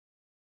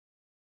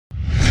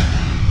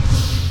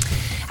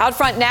Out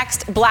front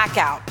next,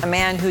 blackout. A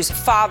man whose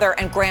father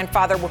and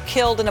grandfather were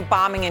killed in a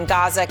bombing in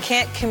Gaza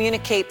can't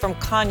communicate from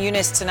Khan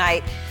Yunis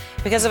tonight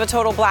because of a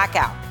total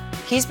blackout.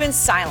 He's been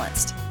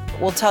silenced.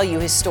 We'll tell you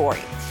his story.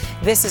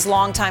 This is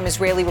longtime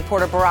Israeli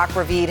reporter Barak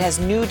Ravid has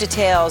new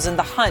details in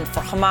the hunt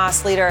for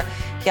Hamas leader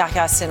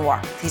Yahya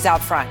Sinwar. He's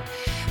out front.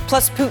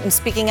 Plus, Putin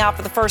speaking out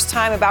for the first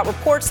time about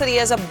reports that he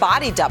has a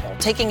body double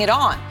taking it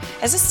on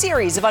as a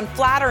series of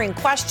unflattering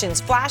questions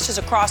flashes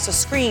across the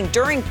screen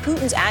during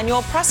Putin's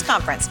annual press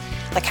conference.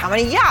 Like, how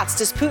many yachts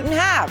does Putin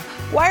have?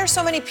 Why are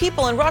so many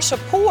people in Russia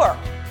poor?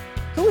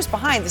 Who is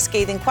behind the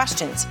scathing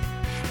questions?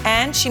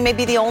 And she may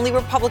be the only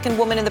Republican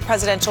woman in the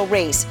presidential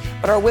race,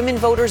 but are women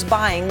voters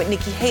buying what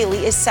Nikki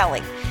Haley is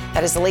selling?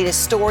 That is the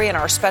latest story in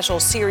our special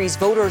series,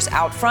 Voters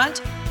Out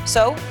Front.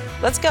 So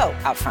let's go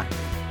out front.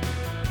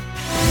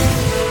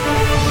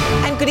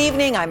 And good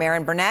evening, I'm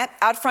Erin Burnett.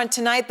 Out front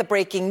tonight, the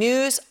breaking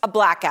news, a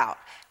blackout.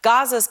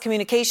 Gaza's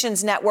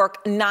communications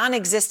network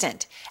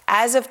non-existent.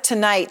 As of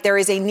tonight, there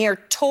is a near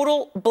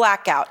total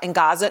blackout in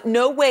Gaza.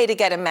 No way to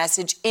get a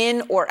message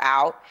in or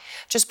out.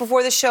 Just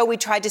before the show, we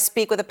tried to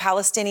speak with a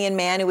Palestinian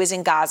man who is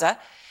in Gaza.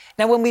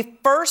 Now, when we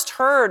first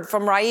heard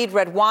from Raed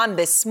Redwan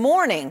this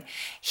morning,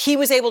 he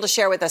was able to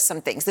share with us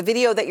some things. The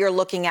video that you're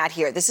looking at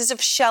here, this is of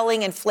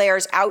shelling and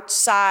flares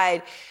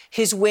outside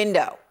his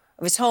window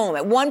of his home.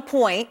 At one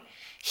point,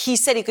 he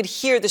said he could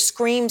hear the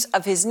screams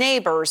of his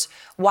neighbors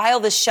while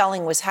the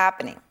shelling was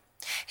happening.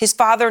 His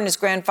father and his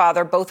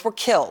grandfather both were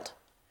killed.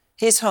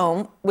 His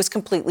home was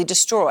completely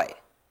destroyed.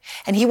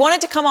 And he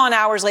wanted to come on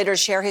hours later to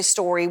share his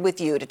story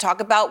with you, to talk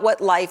about what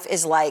life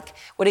is like,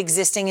 what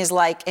existing is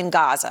like in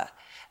Gaza.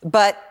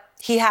 But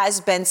he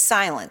has been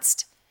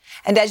silenced.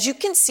 And as you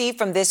can see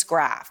from this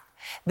graph,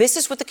 this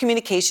is what the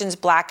communications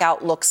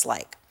blackout looks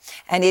like.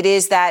 And it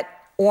is that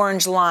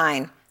orange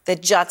line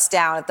that juts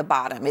down at the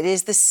bottom. It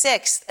is the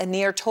sixth, a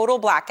near total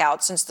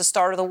blackout since the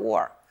start of the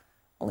war.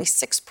 Only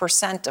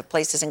 6% of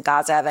places in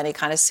Gaza have any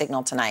kind of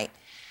signal tonight.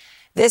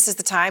 This is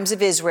the Times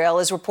of Israel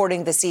is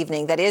reporting this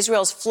evening that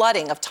Israel's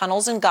flooding of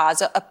tunnels in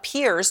Gaza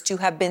appears to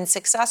have been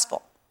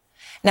successful.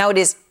 Now, it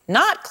is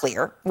not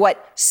clear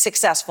what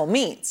successful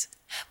means,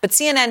 but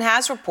CNN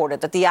has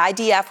reported that the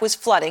IDF was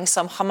flooding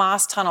some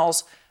Hamas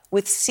tunnels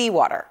with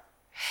seawater.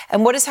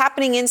 And what is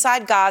happening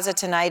inside Gaza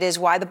tonight is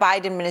why the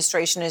Biden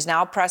administration is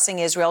now pressing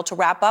Israel to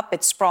wrap up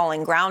its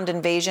sprawling ground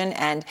invasion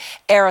and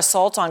air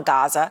assault on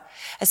Gaza.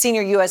 A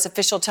senior U.S.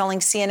 official telling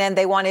CNN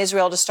they want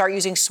Israel to start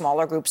using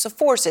smaller groups of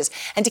forces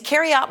and to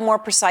carry out more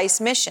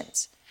precise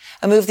missions,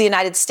 a move the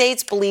United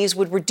States believes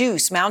would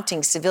reduce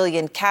mounting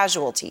civilian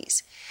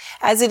casualties.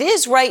 As it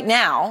is right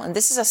now, and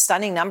this is a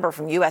stunning number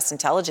from U.S.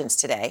 intelligence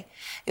today,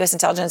 U.S.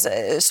 intelligence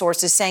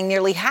sources saying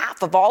nearly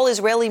half of all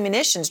Israeli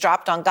munitions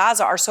dropped on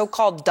Gaza are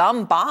so-called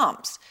dumb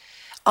bombs,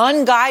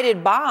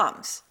 unguided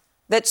bombs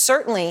that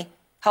certainly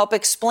help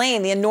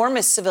explain the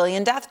enormous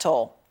civilian death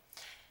toll,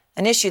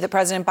 an issue that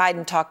President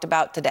Biden talked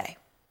about today.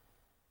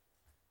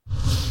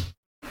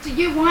 Do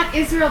you want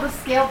Israel to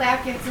scale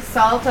back its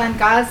assault on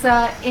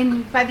Gaza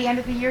by the end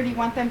of the year? Do you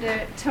want them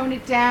to tone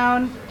it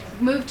down,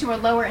 move to a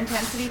lower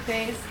intensity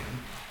phase?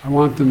 I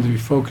want them to be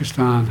focused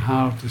on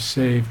how to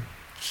save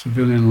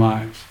civilian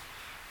lives,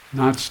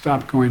 not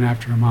stop going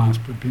after Hamas,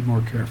 but be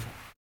more careful.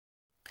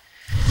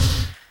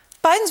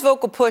 Biden's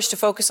vocal push to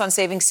focus on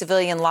saving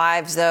civilian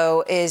lives,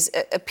 though, is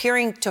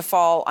appearing to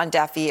fall on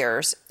deaf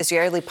ears.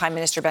 Israeli Prime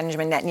Minister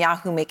Benjamin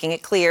Netanyahu making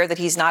it clear that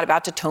he's not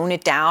about to tone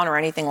it down or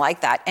anything like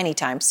that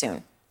anytime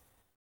soon.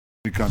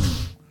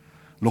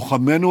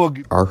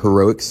 Our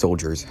heroic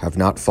soldiers have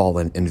not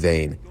fallen in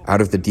vain.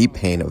 Out of the deep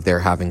pain of their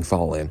having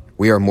fallen,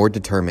 we are more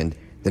determined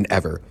than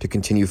ever to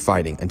continue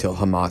fighting until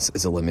Hamas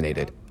is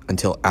eliminated,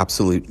 until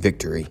absolute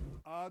victory.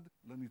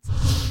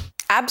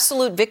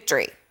 Absolute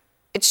victory.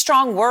 It's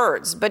strong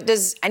words, but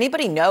does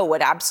anybody know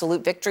what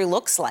absolute victory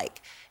looks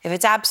like? If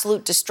it's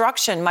absolute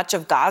destruction, much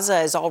of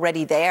Gaza is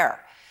already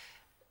there.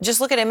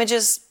 Just look at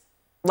images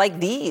like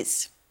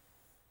these.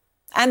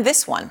 And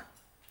this one.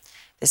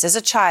 This is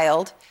a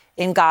child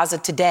in Gaza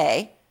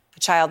today, a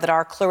child that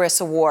our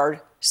Clarissa Ward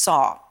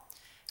saw.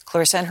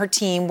 Clarissa and her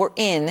team were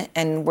in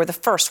and were the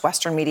first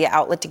Western media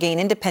outlet to gain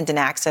independent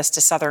access to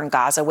southern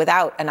Gaza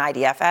without an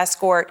IDF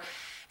escort.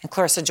 And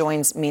Clarissa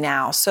joins me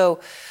now.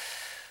 So,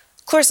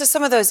 Clarissa,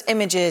 some of those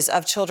images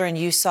of children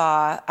you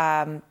saw,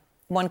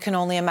 one can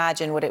only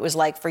imagine what it was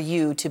like for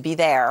you to be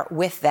there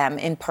with them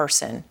in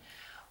person.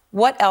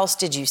 What else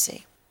did you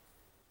see?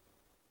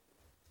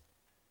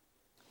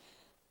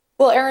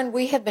 Well, Erin,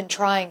 we have been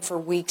trying for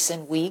weeks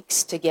and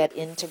weeks to get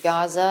into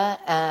Gaza,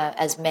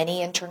 as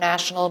many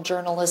international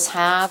journalists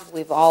have.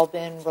 We've all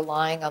been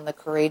relying on the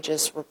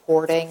courageous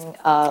reporting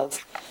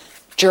of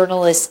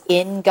journalists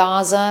in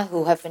Gaza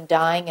who have been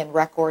dying in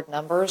record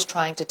numbers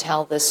trying to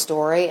tell this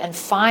story. And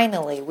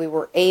finally, we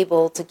were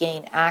able to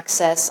gain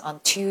access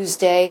on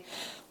Tuesday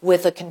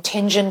with a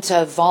contingent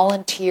of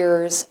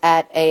volunteers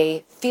at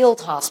a field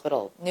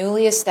hospital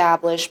newly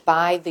established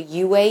by the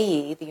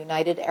UAE, the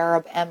United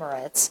Arab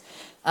Emirates,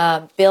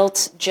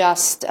 built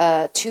just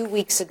 2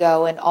 weeks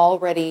ago and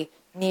already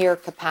near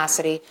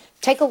capacity.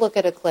 Take a look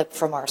at a clip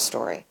from our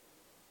story.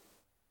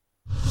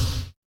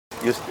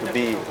 used to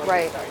be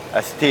Right.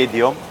 a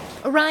stadium.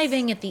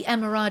 Arriving at the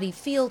Emirati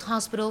Field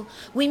Hospital,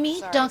 we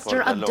meet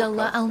Dr.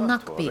 Abdullah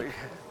Al-Naqbi.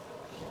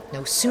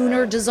 No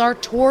sooner does our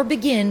tour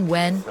begin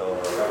when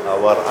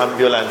Our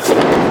ambulance.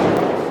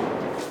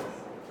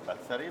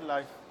 That's a real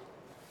life.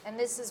 And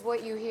this is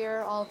what you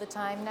hear all the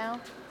time now?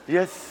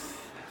 Yes.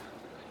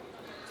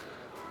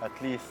 At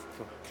least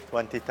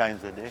 20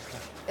 times a day.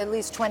 At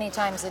least 20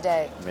 times a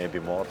day. Maybe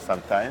more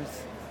sometimes.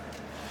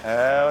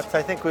 But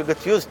I think we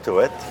got used to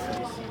it.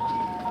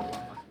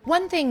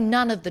 one thing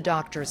none of the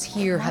doctors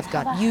here have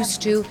got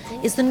used to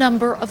is the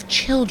number of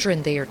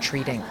children they are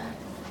treating.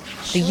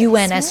 The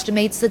UN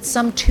estimates that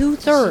some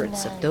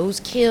 2/3 of those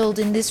killed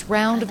in this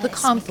round of the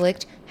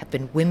conflict have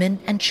been women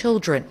and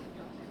children.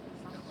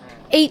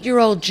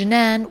 8-year-old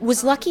Janan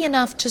was lucky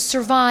enough to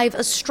survive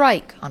a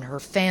strike on her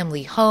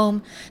family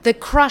home that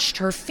crushed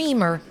her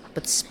femur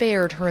but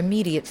spared her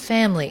immediate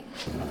family.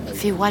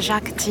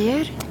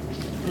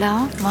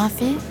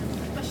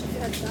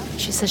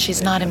 She says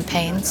she's not in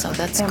pain, so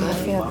that's good.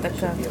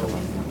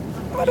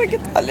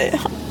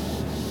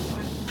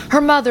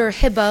 Her mother,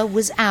 Hiba,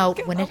 was out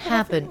when it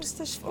happened.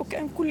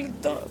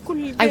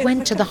 I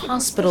went to the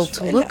hospital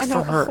to look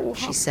for her,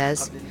 she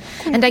says,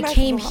 and I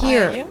came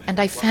here and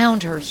I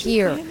found her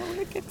here.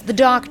 The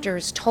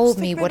doctors told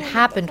me what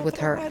happened with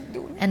her,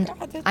 and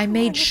I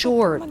made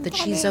sure that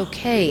she's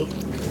okay.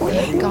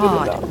 Thank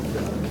God.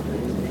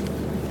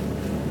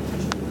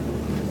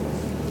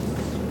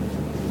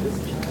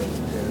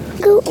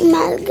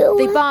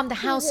 They bombed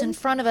the house in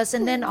front of us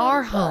and then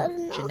our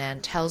home, Janan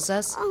tells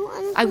us.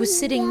 I was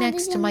sitting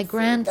next to my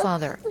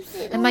grandfather,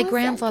 and my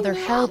grandfather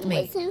held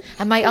me,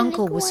 and my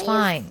uncle was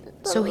fine,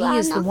 so he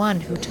is the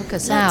one who took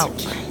us out.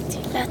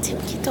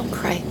 Don't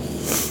cry.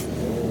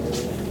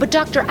 But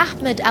Dr.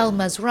 Ahmed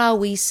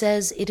Al-Mazraoui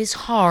says it is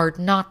hard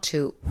not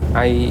to.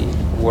 I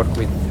work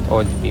with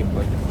old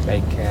people,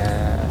 like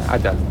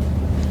adults,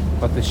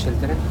 but with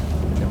children,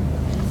 no.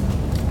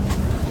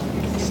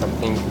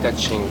 Something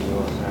touching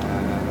your heart.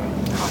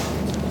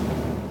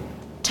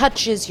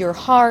 Touches your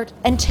heart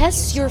and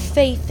tests your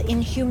faith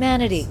in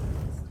humanity.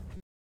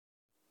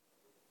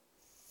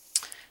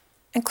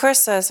 And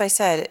Clarissa, as I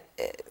said,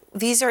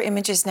 these are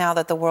images now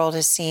that the world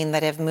has seen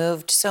that have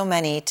moved so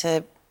many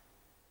to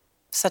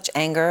such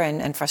anger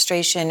and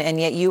frustration, and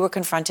yet you were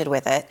confronted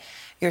with it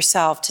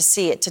yourself, to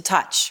see it, to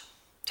touch,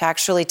 to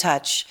actually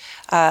touch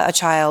a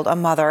child, a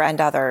mother,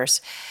 and others.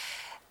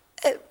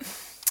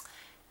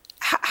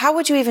 How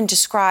would you even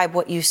describe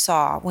what you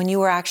saw when you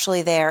were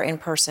actually there in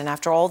person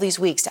after all these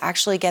weeks, to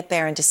actually get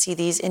there and to see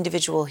these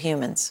individual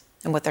humans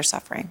and what they're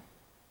suffering?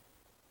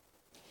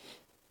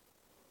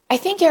 I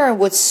think, Aaron,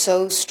 what's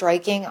so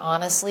striking,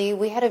 honestly,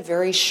 we had a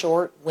very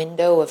short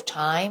window of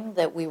time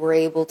that we were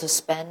able to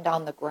spend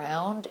on the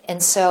ground.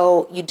 And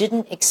so you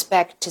didn't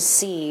expect to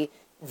see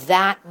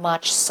that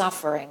much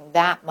suffering,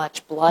 that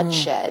much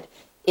bloodshed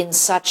in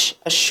such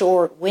a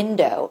short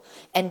window.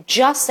 And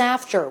just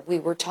after we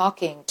were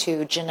talking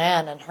to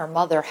Janan and her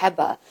mother,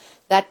 Heba,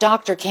 that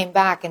doctor came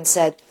back and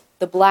said,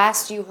 the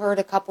blast you heard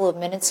a couple of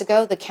minutes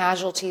ago, the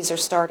casualties are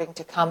starting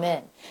to come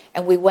in.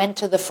 And we went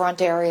to the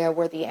front area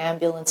where the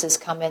ambulances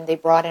come in. They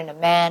brought in a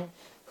man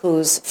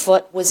whose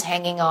foot was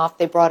hanging off.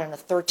 They brought in a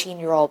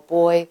 13-year-old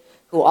boy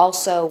who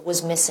also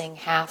was missing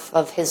half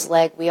of his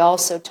leg. We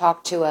also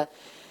talked to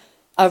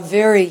a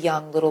very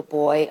young little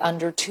boy,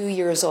 under 2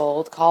 years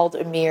old, called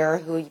Amir,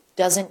 who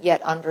doesn't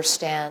yet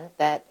understand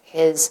that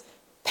his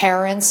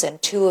parents and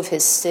 2 of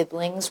his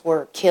siblings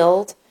were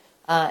killed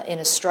in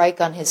a strike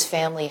on his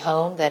family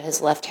home that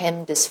has left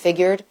him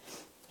disfigured.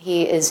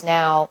 He is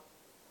now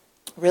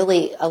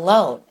really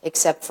alone,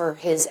 except for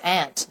his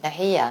aunt,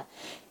 Nahia.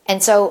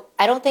 And so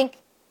I don't think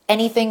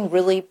anything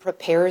really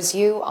prepares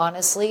you,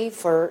 honestly,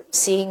 for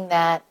seeing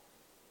that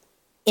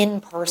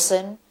in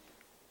person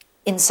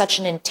in such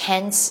an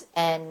intense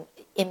and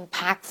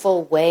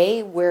impactful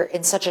way, where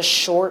in such a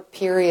short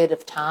period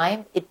of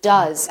time, it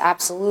does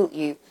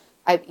absolutely,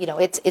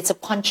 it's a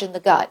punch in the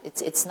gut.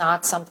 It's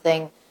not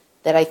something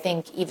that I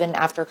think, even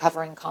after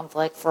covering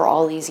conflict for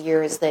all these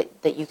years,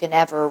 that you can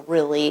ever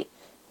really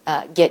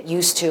get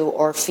used to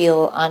or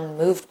feel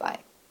unmoved by.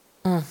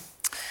 Well,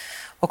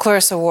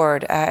 Clarissa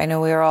Ward, I know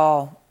we are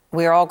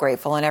all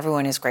grateful, and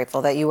everyone is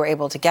grateful that you were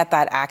able to get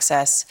that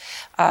access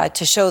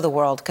to show the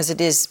world, because it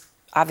is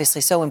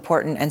obviously so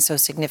important and so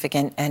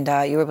significant, and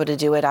you were able to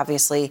do it,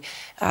 obviously,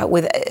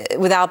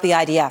 without the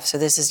IDF. So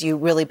this is you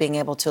really being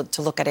able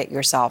to look at it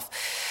yourself.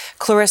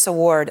 Clarissa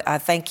Ward,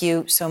 thank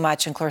you so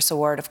much. And Clarissa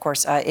Ward, of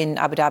course, in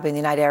Abu Dhabi in the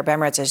United Arab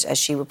Emirates, as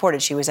she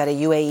reported, she was at a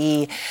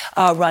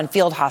UAE-run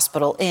field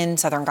hospital in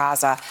southern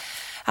Gaza.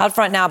 Out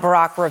front now,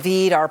 Barak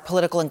Ravid, our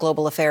political and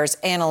global affairs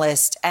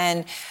analyst.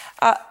 And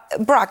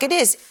Barak, it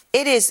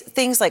is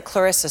things like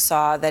Clarissa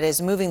saw that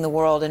is moving the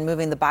world and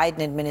moving the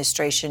Biden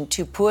administration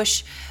to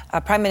push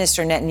Prime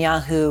Minister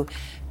Netanyahu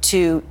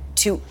to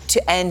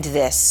end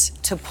this,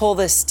 to pull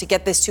this, to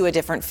get this to a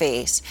different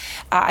phase.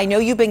 I know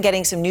you've been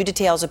getting some new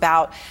details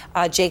about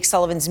Jake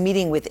Sullivan's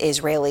meeting with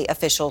Israeli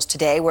officials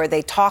today, where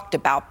they talked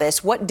about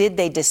this. What did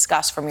they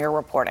discuss from your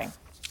reporting?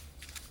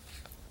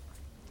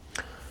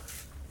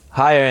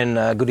 Hi,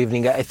 and good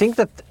evening. I think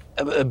that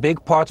a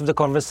big part of the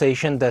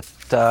conversation that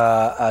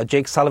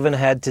Jake Sullivan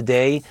had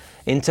today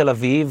in Tel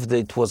Aviv,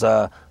 it was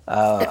a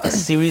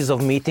series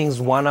of meetings,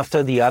 one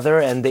after the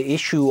other, and the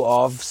issue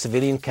of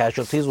civilian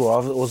casualties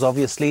was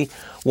obviously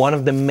one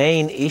of the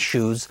main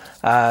issues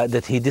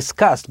that he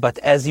discussed. But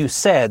as you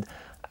said,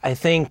 I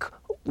think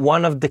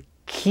one of the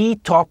key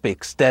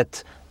topics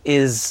that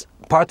is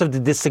part of the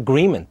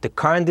disagreement, the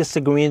current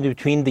disagreement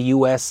between the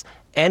U.S.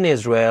 and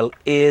Israel,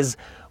 is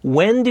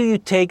when do you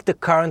take the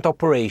current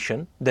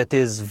operation, that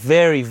is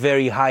very,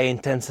 very high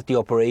intensity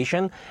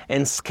operation,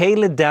 and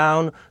scale it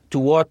down to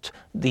what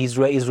the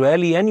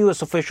Israeli and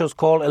U.S. officials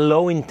call a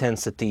low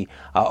intensity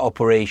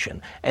operation.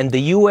 And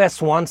the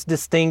U.S. wants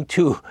this thing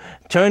to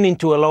turn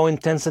into a low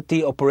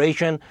intensity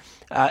operation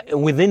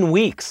within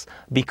weeks,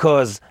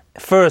 because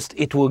first,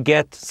 it will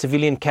get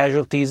civilian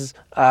casualties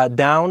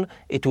down.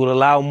 It will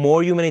allow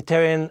more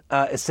humanitarian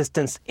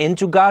assistance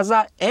into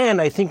Gaza.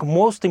 And I think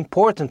most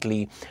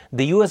importantly,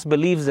 the U.S.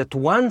 believes that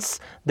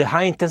once the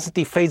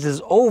high-intensity phase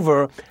is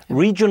over,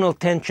 regional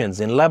tensions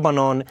in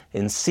Lebanon,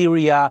 in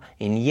Syria,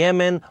 in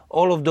Yemen,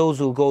 all of those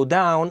will go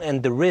down,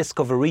 and the risk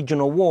of a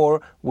regional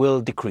war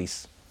will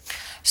decrease.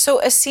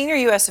 So a senior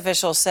U.S.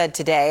 official said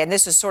today, and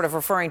this is sort of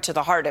referring to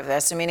the heart of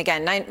this, I mean,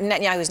 again,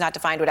 Netanyahu's not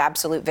defined what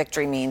absolute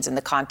victory means in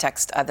the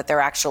context that they're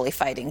actually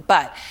fighting.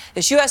 But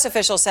this U.S.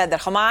 official said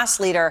that Hamas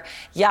leader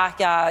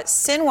Yahya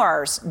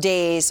Sinwar's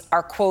days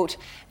are, quote,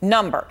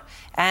 numbered.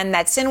 And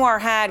that Sinwar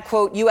had,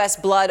 quote, U.S.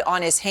 blood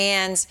on his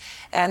hands.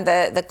 And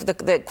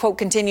the quote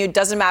continued,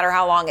 doesn't matter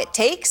how long it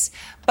takes,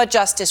 but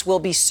justice will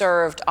be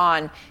served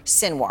on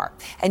Sinwar.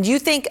 And you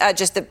think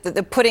just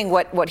the putting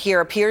what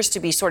here appears to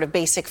be sort of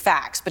basic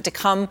facts, but to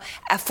come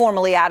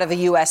formally out of a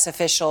U.S.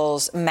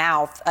 official's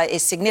mouth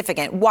is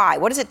significant. Why?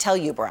 What does it tell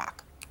you,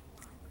 Barak?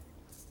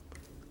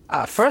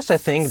 First, I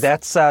think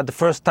that's the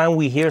first time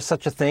we hear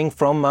such a thing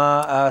from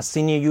a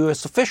senior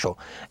U.S. official.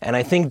 And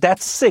I think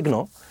that's a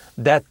signal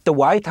that the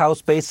White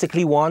House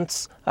basically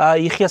wants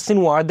Yahya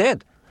Sinwar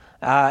dead.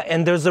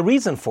 And there's a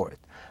reason for it.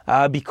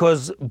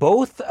 Because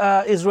both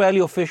Israeli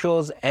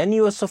officials and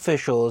U.S.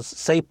 officials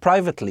say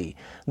privately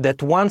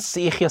that once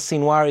Yahya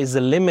Sinwar is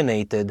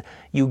eliminated,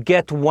 you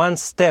get one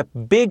step,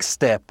 big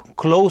step,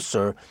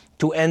 closer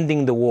to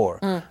ending the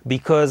war.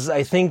 Because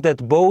I think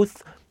that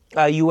both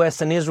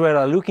U.S. and Israel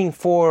are looking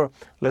for,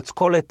 let's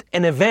call it,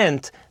 an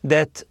event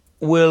that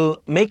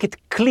will make it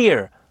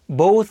clear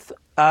both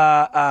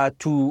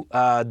to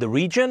the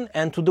region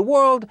and to the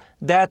world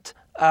that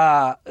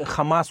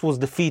Hamas was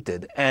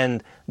defeated,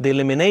 and the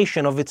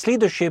elimination of its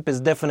leadership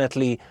is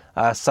definitely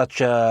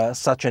such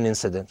an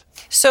incident.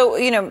 So,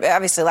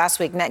 obviously last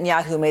week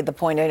Netanyahu made the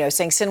point,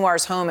 saying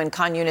Sinwar's home in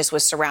Khan Yunis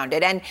was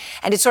surrounded, and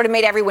it sort of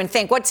made everyone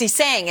think, what's he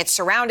saying? It's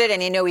surrounded,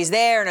 and he's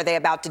there, and are they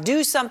about to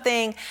do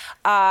something?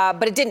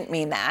 But it didn't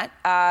mean that.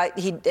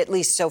 He, at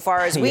least so far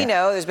as we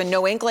know, there's been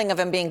no inkling of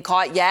him being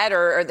caught yet,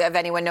 or of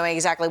anyone knowing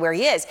exactly where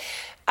he is.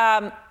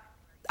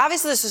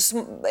 Obviously, this is,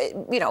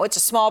 it's a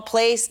small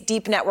place,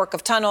 deep network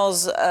of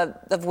tunnels,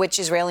 of which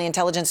Israeli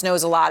intelligence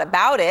knows a lot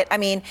about it. I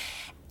mean,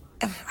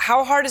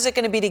 how hard is it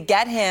going to be to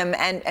get him?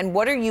 And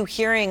what are you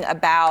hearing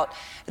about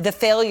the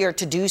failure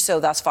to do so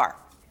thus far?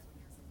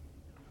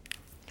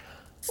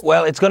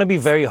 Well, it's going to be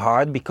very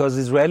hard because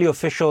Israeli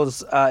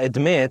officials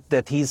admit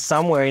that he's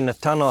somewhere in a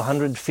tunnel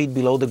 100 feet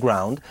below the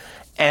ground.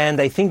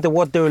 And I think that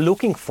what they're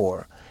looking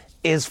for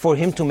is for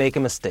him to make a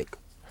mistake.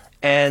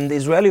 And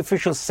Israeli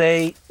officials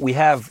say we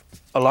have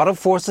a lot of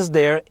forces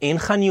there in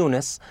Khan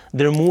Yunis.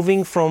 They're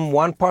moving from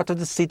one part of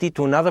the city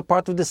to another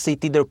part of the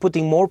city. They're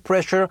putting more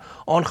pressure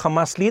on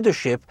Hamas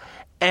leadership.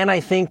 And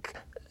I think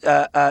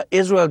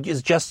Israel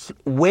is just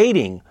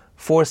waiting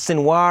for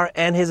Sinwar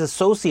and his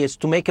associates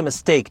to make a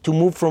mistake, to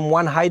move from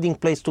one hiding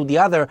place to the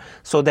other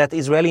so that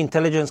Israeli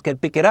intelligence can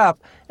pick it up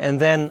and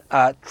then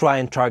try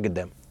and target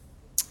them.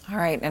 All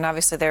right. And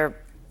obviously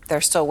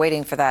they're still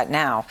waiting for that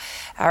now.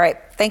 All right.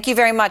 Thank you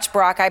very much,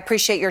 Barak. I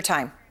appreciate your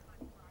time.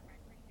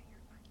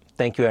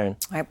 Thank you, Erin.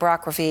 All right,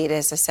 Barak Ravid,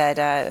 as I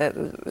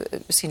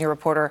said, senior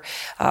reporter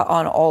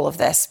on all of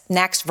this.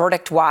 Next,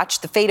 Verdict Watch,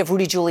 the fate of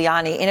Rudy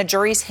Giuliani in a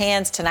jury's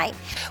hands tonight.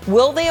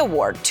 Will they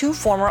award two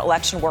former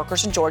election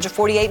workers in Georgia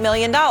 $48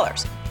 million?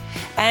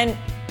 And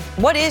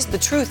what is the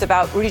truth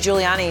about Rudy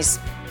Giuliani's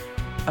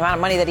amount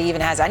of money that he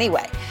even has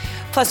anyway?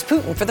 Plus,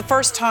 Putin, for the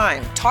first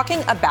time,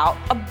 talking about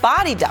a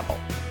body double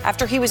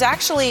after he was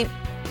actually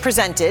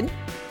presented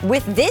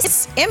with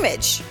this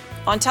image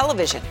on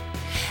television.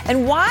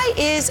 And why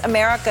is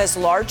America's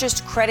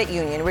largest credit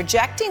union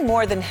rejecting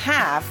more than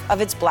half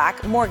of its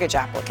black mortgage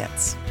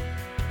applicants?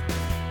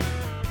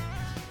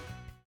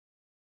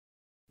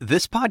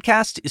 This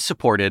podcast is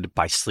supported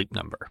by Sleep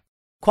Number.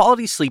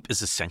 Quality sleep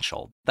is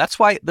essential. That's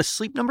why the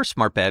Sleep Number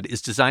Smart Bed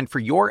is designed for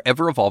your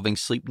ever-evolving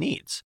sleep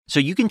needs, so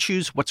you can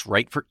choose what's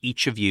right for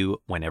each of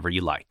you whenever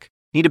you like.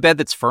 Need a bed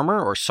that's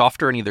firmer or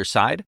softer on either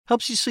side?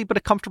 Helps you sleep at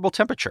a comfortable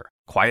temperature.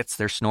 Quiets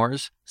their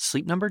snores?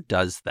 Sleep Number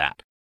does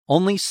that.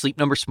 Only Sleep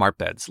Number Smart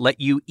Beds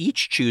let you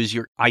each choose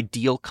your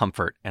ideal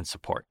comfort and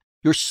support,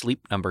 your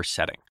Sleep Number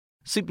setting.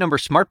 Sleep Number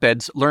smart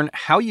beds learn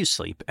how you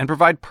sleep and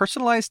provide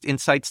personalized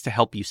insights to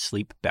help you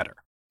sleep better.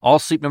 All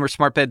Sleep Number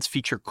smart beds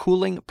feature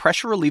cooling,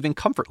 pressure-relieving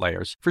comfort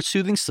layers for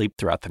soothing sleep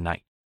throughout the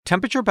night.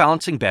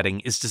 Temperature-balancing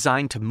bedding is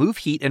designed to move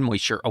heat and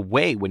moisture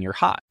away when you're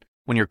hot.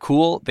 When you're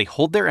cool, they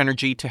hold their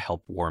energy to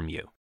help warm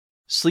you.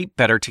 Sleep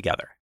better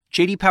together.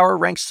 J.D. Power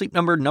ranks Sleep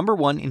Number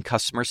 #1 in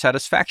customer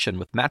satisfaction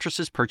with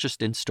mattresses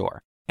purchased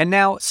in-store. And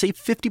now, save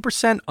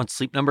 50% on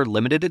Sleep Number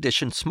limited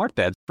edition smart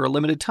beds for a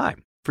limited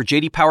time. For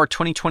J.D. Power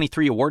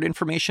 2023 award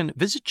information,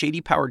 visit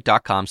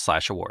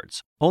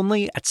jdpower.com/awards.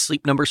 Only at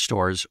Sleep Number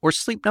stores or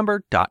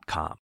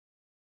sleepnumber.com.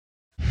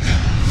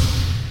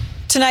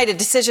 Tonight, a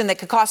decision that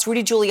could cost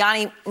Rudy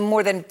Giuliani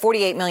more than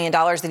 $48 million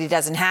that he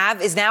doesn't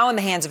have is now in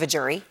the hands of a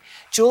jury.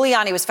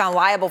 Giuliani was found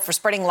liable for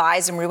spreading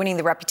lies and ruining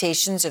the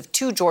reputations of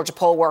 2 Georgia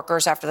poll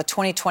workers after the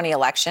 2020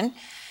 election.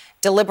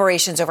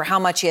 Deliberations over how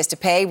much he has to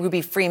pay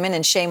Ruby Freeman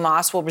and Shay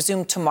Moss will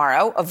resume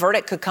tomorrow. A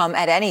verdict could come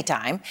at any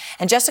time.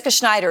 And Jessica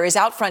Schneider is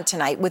out front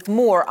tonight with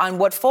more on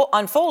what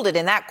unfolded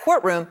in that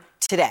courtroom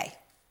today.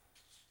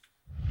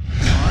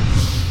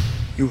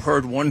 You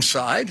heard one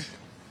side.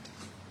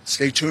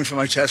 Stay tuned for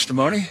my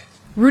testimony.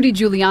 Rudy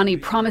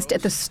Giuliani promised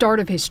at the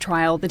start of his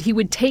trial that he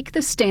would take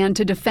the stand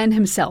to defend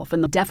himself in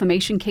the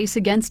defamation case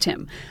against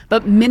him.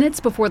 But minutes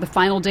before the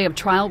final day of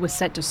trial was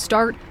set to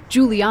start,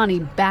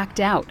 Giuliani backed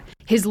out.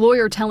 His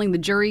lawyer telling the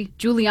jury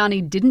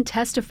Giuliani didn't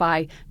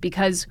testify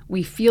because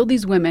we feel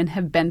these women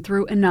have been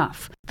through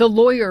enough. The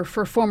lawyer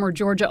for former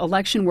Georgia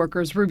election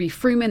workers Ruby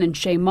Freeman and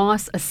Shay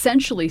Moss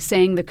essentially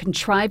saying the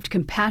contrived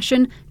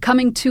compassion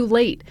coming too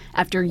late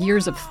after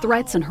years of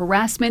threats and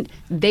harassment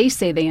they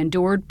say they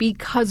endured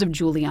because of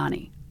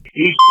Giuliani.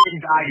 You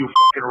shouldn't die, you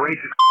fucking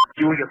racist.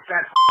 You and your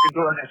fat fucking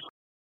doing that.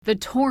 The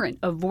torrent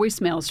of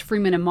voicemails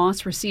Freeman and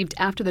Moss received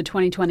after the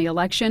 2020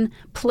 election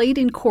played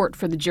in court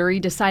for the jury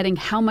deciding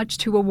how much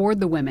to award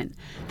the women.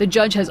 The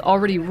judge has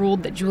already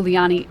ruled that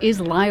Giuliani is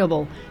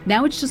liable.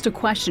 Now it's just a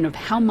question of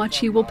how much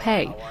he will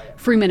pay.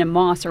 Freeman and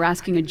Moss are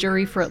asking a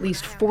jury for at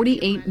least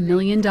 $48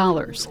 million.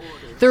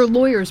 Their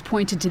lawyers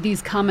pointed to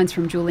these comments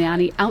from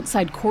Giuliani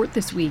outside court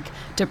this week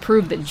to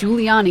prove that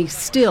Giuliani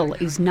still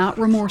is not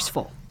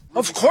remorseful.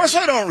 Of course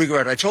I don't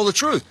regret it. I told the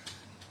truth.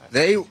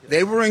 They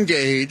were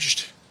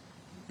engaged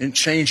in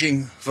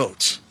changing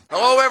votes.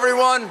 Hello,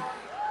 everyone.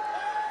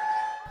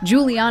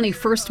 Giuliani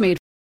first made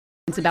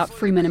about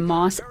Freeman and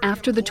Moss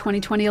after the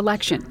 2020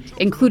 election,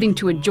 including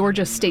to a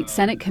Georgia State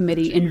Senate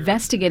committee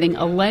investigating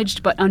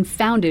alleged but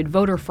unfounded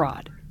voter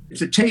fraud.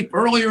 It's a tape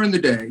earlier in the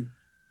day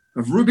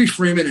of Ruby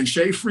Freeman and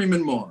Shay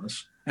Freeman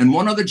Moss and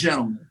one other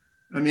gentleman.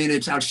 I mean,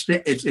 it's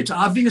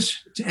obvious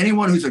to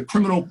anyone who's a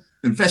criminal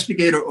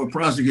investigator or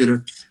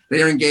prosecutor,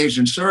 they are engaged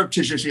in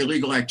surreptitious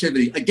illegal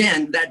activity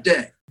again that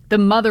day. The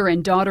mother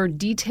and daughter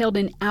detailed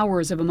in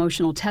hours of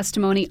emotional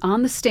testimony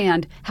on the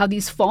stand how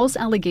these false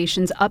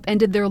allegations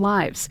upended their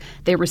lives.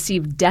 They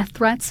received death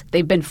threats,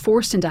 they've been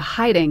forced into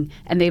hiding,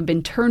 and they've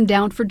been turned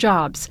down for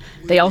jobs.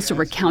 They also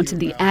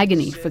recounted the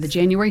agony for the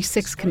January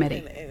 6th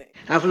committee.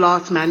 I've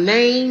lost my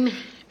name,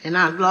 and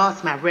I've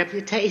lost my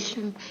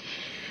reputation.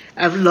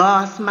 I've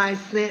lost my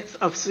sense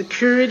of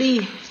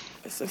security.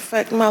 It's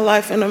affected my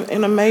life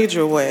in a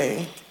major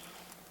way,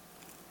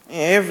 in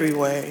every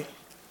way.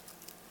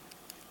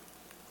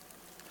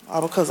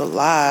 All because of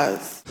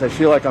lies. I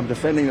feel like I'm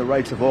defending the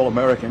rights of all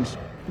Americans.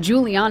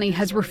 Giuliani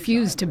has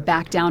refused to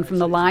back down from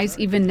the lies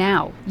even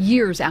now,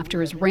 years after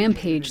his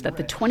rampage that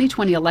the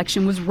 2020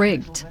 election was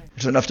rigged.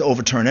 It's enough to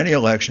overturn any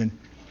election.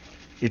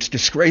 It's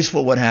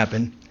disgraceful what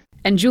happened.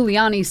 And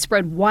Giuliani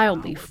spread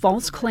wildly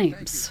false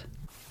claims.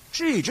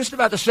 Gee, just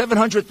about the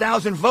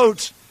 700,000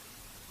 votes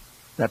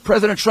that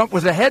President Trump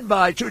was ahead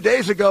by 2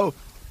 days ago,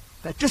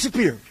 that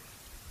disappeared.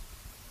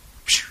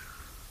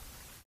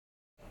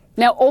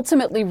 Now,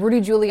 ultimately,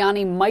 Rudy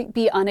Giuliani might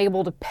be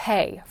unable to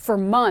pay. For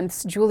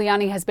months,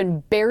 Giuliani has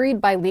been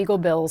buried by legal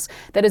bills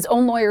that his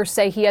own lawyers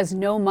say he has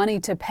no money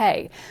to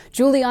pay.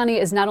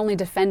 Giuliani is not only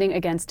defending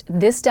against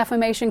this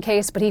defamation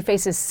case, but he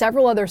faces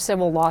several other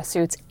civil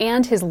lawsuits,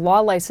 and his law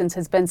license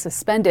has been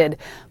suspended.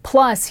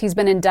 Plus, he's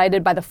been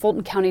indicted by the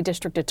Fulton County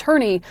District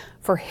Attorney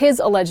for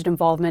his alleged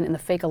involvement in the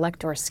fake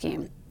elector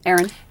scheme.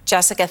 Erin?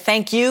 Jessica,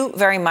 thank you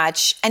very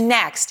much. And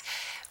next,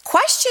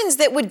 questions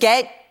that would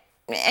get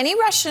any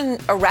Russian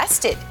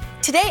arrested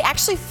today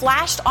actually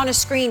flashed on a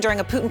screen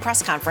during a Putin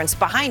press conference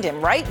behind him,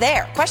 right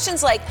there.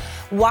 Questions like,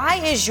 why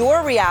is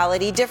your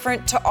reality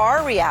different to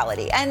our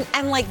reality? And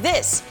like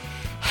this,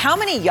 how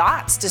many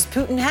yachts does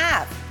Putin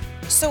have?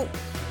 So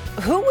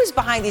who was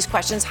behind these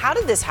questions? How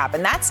did this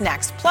happen? That's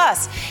next.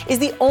 Plus, is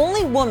the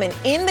only woman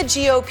in the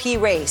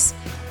GOP race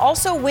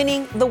also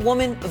winning the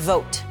woman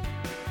vote?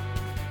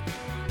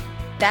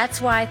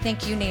 That's why I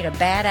think you need a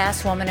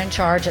badass woman in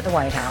charge at the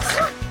White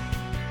House.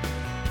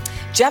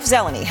 Jeff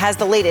Zeleny has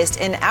the latest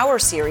in our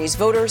series,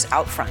 Voters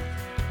Out Front.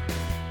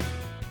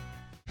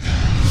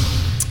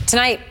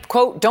 Tonight,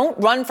 quote, don't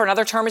run for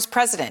another term as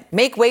president.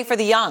 Make way for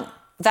the young.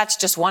 That's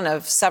just one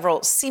of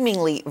several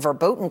seemingly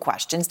verboten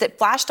questions that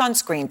flashed on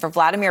screen for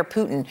Vladimir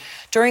Putin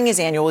during his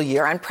annual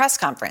year-end press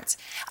conference.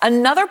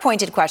 Another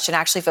pointed question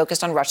actually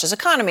focused on Russia's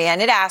economy,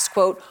 and it asked,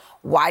 quote,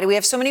 Why do we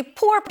have so many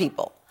poor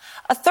people?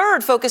 A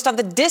third focused on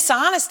the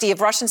dishonesty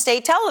of Russian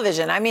state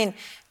television. I mean,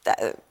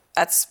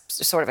 that's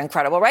sort of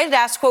incredible, right? It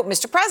asked, quote,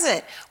 Mr.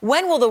 President,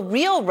 when will the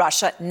real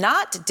Russia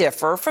not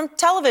differ from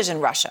television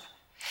Russia?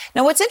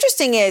 Now, what's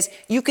interesting is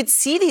you could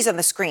see these on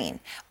the screen,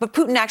 but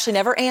Putin actually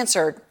never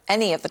answered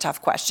any of the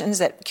tough questions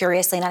that,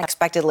 curiously and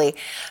unexpectedly,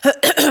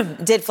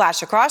 did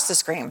flash across the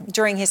screen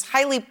during his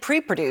highly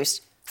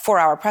pre-produced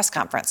 4-hour press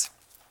conference.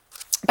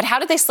 But how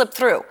did they slip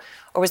through?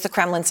 Or was the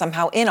Kremlin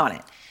somehow in on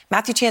it?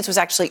 Matthew Chance was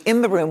actually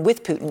in the room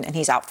with Putin, and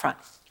he's out front.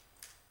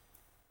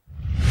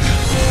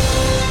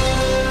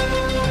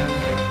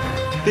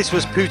 This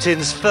was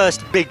Putin's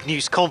first big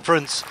news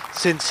conference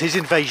since his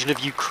invasion of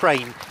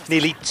Ukraine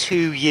nearly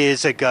 2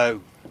 years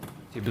ago.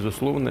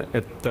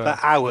 For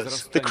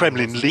hours, the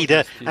Kremlin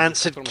leader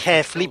answered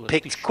carefully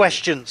picked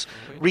questions,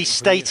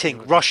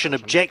 restating Russian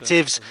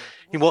objectives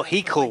in what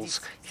he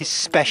calls his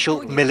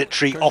special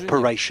military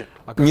operation.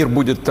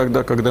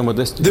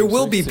 There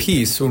will be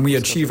peace when we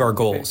achieve our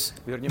goals.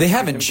 They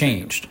haven't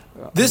changed.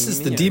 This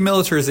is the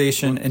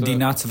demilitarization and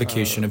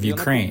denazification of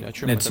Ukraine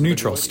and its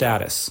neutral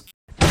status.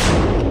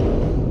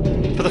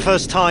 For the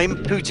first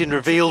time, Putin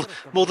revealed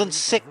more than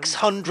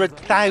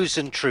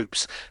 600,000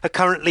 troops are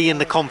currently in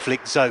the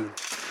conflict zone.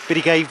 But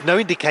he gave no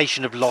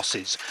indication of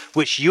losses,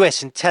 which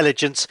US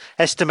intelligence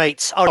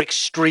estimates are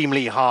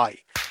extremely high.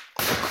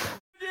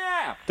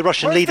 The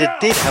Russian leader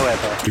did,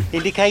 however,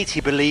 indicate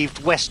he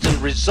believed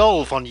Western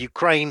resolve on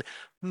Ukraine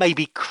may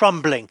be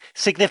crumbling,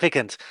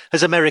 significant,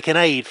 as American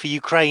aid for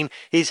Ukraine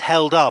is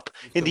held up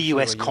in the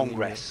US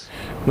Congress.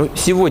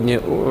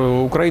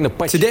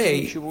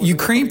 Today,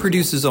 Ukraine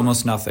produces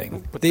almost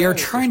nothing. They are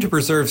trying to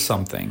preserve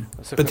something,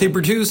 but they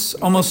produce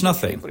almost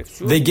nothing.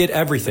 They get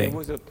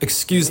everything,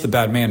 excuse the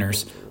bad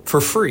manners, for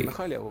free.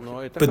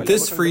 But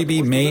this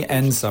freebie may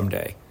end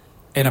someday.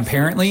 And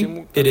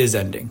apparently, it is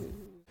ending.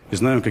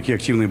 One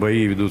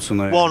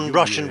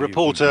Russian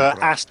reporter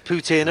asked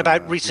Putin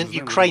about recent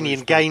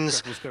Ukrainian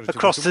gains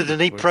across the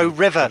Dnipro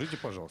River.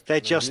 They're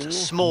just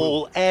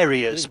small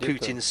areas,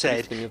 Putin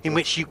said, in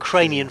which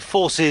Ukrainian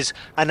forces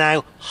are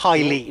now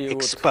highly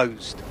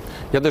exposed.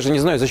 I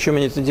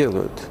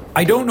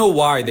don't know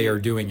why they are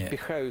doing it.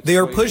 They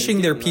are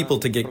pushing their people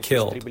to get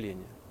killed.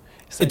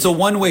 It's a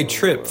one-way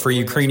trip for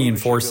Ukrainian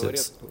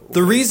forces.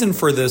 The reason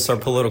for this are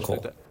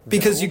political,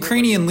 because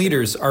Ukrainian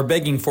leaders are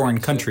begging foreign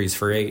countries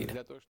for aid.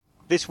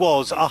 This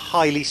was a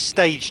highly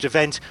staged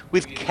event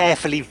with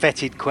carefully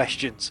vetted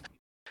questions.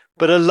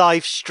 But a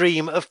live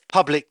stream of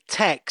public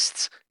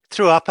texts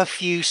threw up a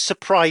few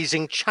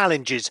surprising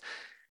challenges.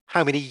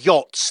 How many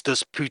yachts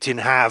does Putin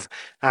have?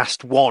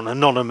 Asked one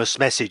anonymous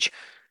message.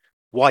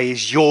 Why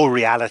is your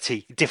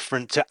reality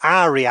different to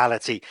our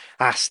reality?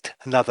 Asked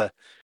another.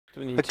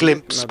 A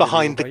glimpse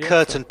behind the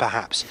curtain,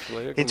 perhaps,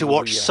 into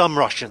what some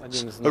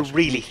Russians are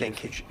really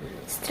thinking.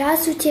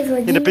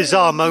 In a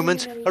bizarre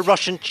moment, a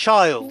Russian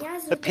child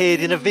appeared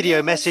in a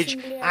video message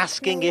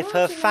asking if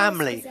her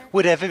family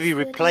would ever be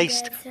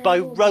replaced by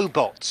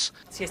robots.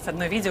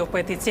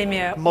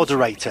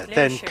 Moderator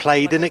then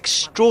played an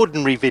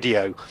extraordinary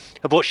video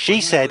of what she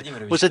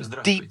said was a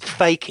deep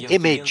fake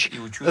image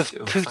of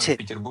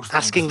Putin,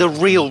 asking the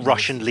real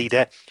Russian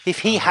leader if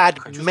he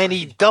had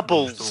many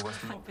doubles.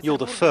 You're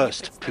the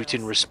first,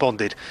 Putin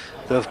responded.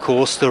 Though, of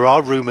course, there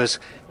are rumors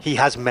he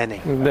has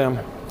many.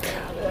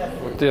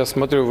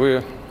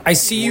 I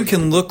see you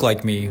can look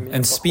like me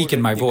and speak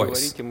in my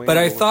voice, but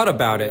I thought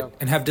about it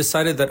and have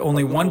decided that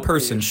only one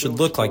person should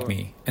look like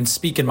me and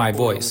speak in my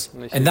voice,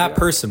 and that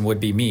person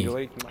would be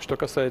me.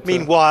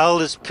 Meanwhile,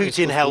 as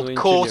Putin held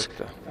court,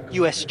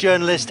 US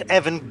journalist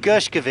Evan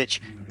Gershkovich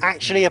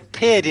actually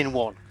appeared in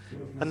one.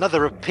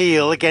 Another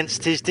appeal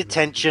against his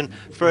detention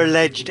for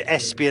alleged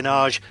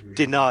espionage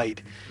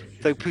denied,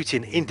 though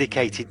Putin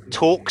indicated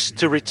talks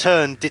to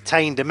return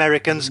detained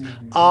Americans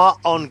are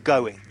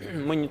ongoing.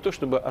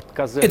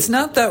 It's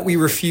not that we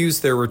refuse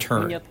their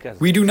return.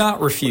 We do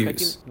not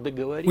refuse.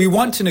 We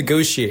want to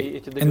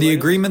negotiate, and the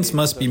agreements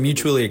must be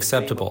mutually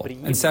acceptable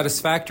and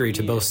satisfactory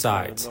to both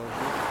sides.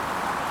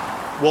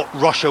 What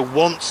Russia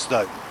wants,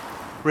 though,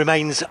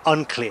 remains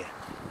unclear.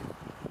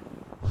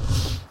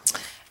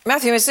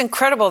 Matthew, it's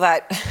incredible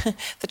that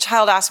the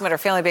child asked him about her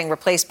family being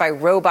replaced by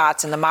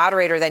robots, and the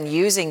moderator then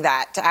using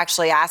that to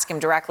actually ask him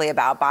directly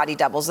about body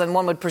doubles. And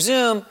one would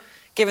presume,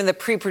 given the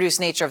pre-produced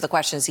nature of the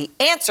questions he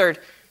answered,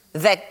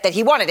 that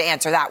he wanted to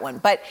answer that one.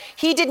 But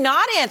he did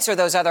not answer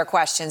those other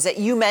questions that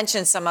you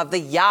mentioned, some of the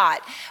yacht,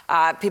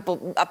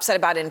 people upset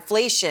about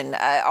inflation,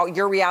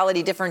 your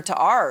reality different to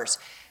ours.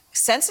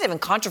 Sensitive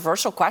and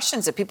controversial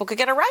questions that people could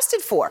get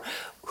arrested for.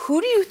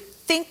 Who do you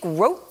think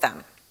wrote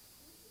them?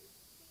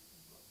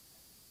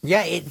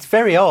 Yeah, it's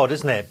very odd,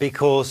 isn't it?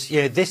 Because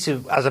this,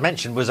 as I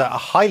mentioned, was a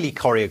highly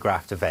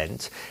choreographed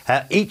event.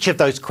 Each of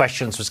those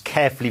questions was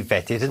carefully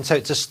vetted, and so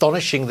it's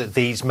astonishing that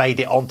these made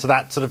it onto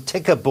that sort of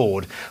ticker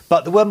board.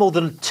 But there were more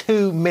than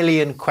 2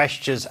 million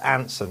questions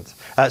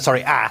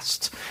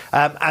asked,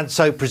 and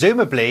so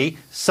presumably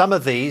some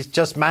of these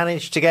just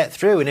managed to get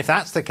through. And if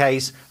that's the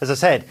case, as I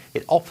said,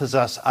 it offers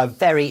us a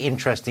very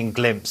interesting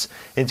glimpse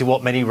into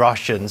what many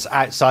Russians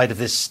outside of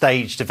this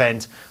staged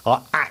event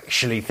are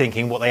actually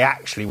thinking, what they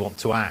actually want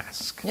to ask.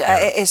 Yeah,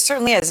 it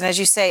certainly is. And as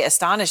you say,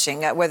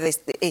 astonishing whether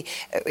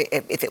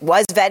if it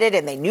was vetted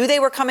and they knew they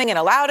were coming and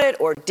allowed it,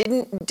 or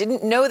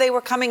didn't know they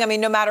were coming. I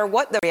mean, no matter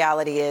what the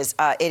reality is,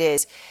 it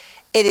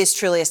is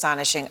truly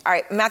astonishing. All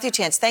right, Matthew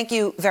Chance, thank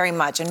you very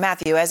much. And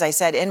Matthew, as I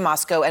said, in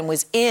Moscow and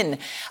was in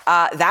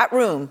that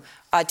room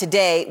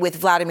today with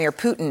Vladimir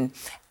Putin.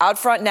 Out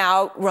front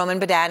now, Roman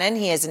Badanin.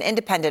 He is an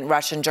independent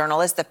Russian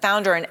journalist, the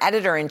founder and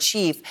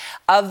editor-in-chief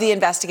of the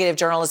investigative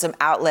journalism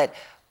outlet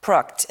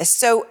Prukt.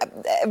 So,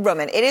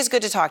 Roman, it is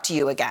good to talk to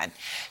you again.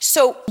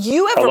 So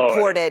you have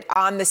reported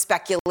on the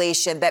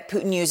speculation that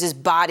Putin uses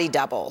body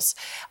doubles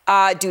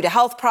due to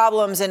health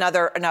problems and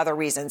other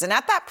reasons. And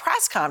at that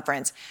press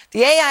conference,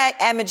 the AI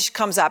image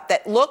comes up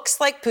that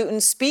looks like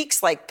Putin,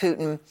 speaks like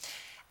Putin,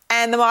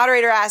 and the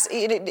moderator asked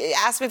him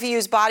if he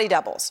used body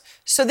doubles.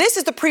 So this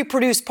is the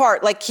pre-produced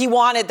part, like he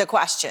wanted the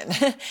question.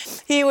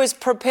 He was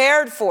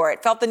prepared for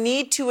it, felt the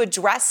need to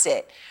address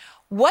it.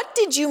 What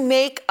did you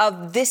make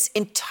of this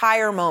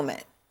entire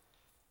moment?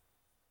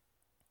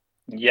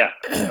 Yeah.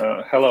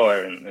 Hello,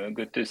 Erin.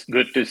 Good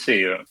to see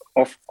you.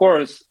 Of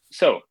course.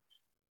 So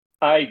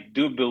I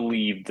do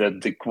believe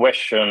that the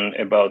question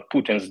about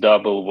Putin's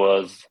double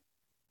was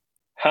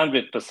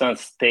 100%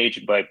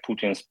 staged by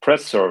Putin's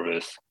press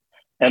service.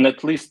 And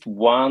at least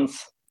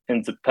once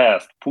in the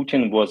past,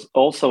 Putin was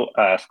also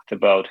asked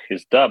about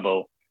his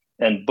double.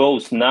 And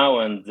both now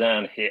and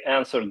then he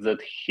answered that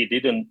he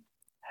didn't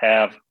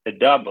have a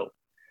double.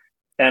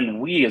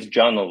 And we as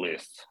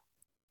journalists,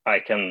 I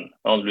can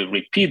only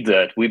repeat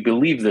that, we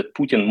believe that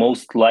Putin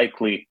most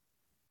likely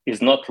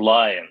is not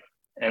lying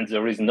and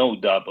there is no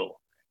double.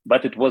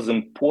 But it was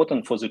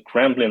important for the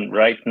Kremlin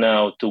right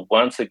now to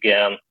once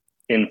again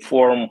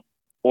inform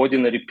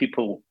ordinary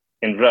people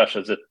in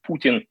Russia that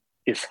Putin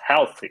is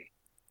healthy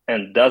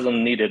and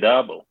doesn't need a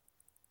double.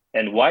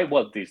 And why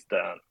was this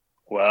done?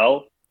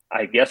 Well,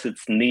 I guess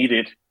it's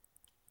needed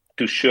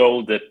to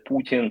show that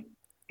Putin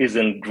is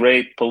in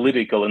great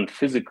political and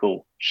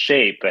physical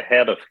shape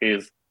ahead of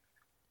his,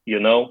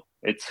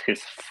 it's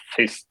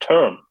his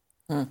term.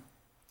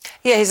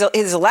 Yeah,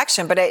 his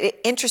election. But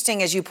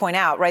interesting, as you point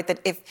out, right, that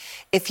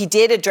if he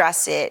did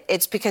address it,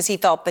 it's because he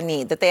felt the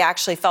need, that they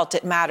actually felt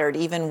it mattered,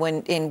 even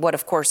when in what,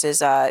 of course,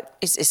 is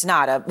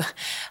not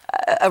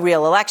a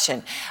real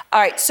election.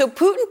 All right, so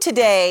Putin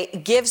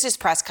today gives his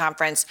press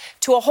conference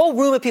to a whole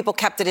room of people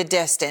kept at a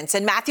distance,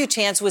 and Matthew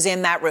Chance was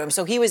in that room,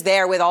 so he was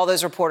there with all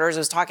those reporters who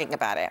was talking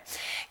about it.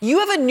 You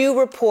have a new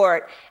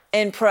report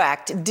in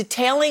Prukt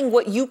detailing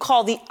what you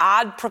call the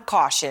odd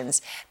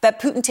precautions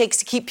that Putin takes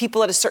to keep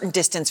people at a certain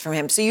distance from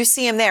him. So you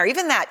see him there,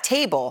 even that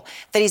table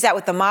that he's at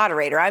with the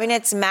moderator. I mean,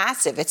 it's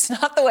massive. It's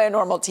not the way a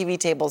normal TV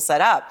table is set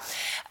up.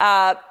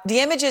 The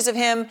images of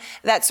him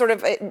that sort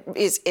of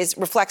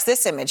reflects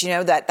this image,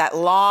 that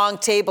long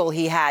table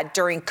he had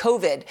during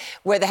COVID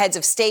where the heads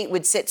of state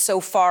would sit so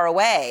far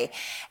away.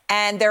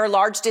 And there are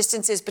large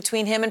distances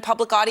between him and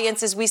public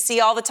audiences we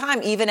see all the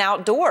time, even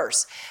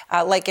outdoors,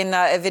 like in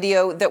a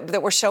video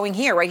that we're showing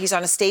here, right? He's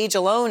on a stage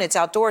alone. It's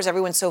outdoors.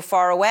 Everyone's so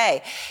far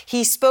away.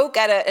 He spoke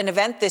at an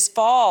event this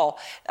fall.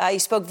 He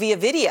spoke via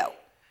video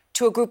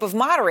to a group of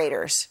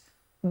moderators,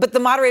 but the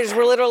moderators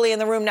were literally in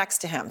the room next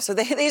to him. So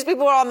these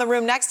people were on the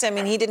room next to him,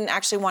 and he didn't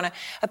actually want to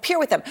appear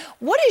with them.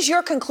 What is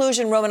your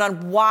conclusion, Roman,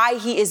 on why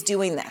he is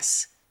doing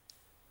this?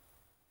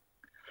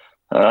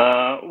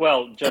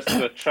 Well, just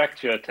to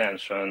attract your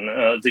attention,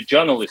 the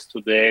journalists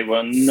today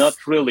were not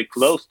really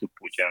close to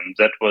Putin.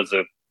 That was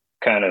a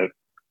kind of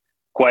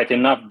quite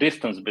enough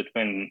distance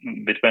between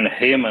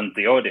him and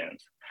the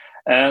audience.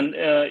 And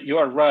you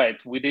are right.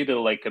 We did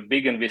a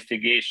big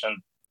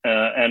investigation,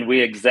 and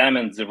we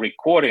examined the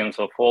recordings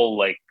of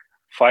all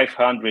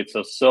 500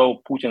 or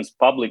so Putin's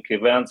public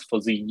events for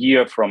the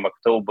year from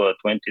October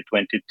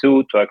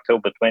 2022 to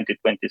October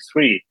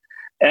 2023.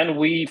 And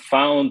we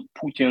found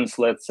Putin's,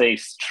 let's say,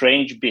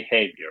 strange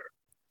behavior.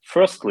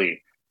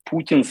 Firstly,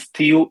 Putin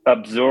still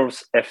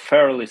observes a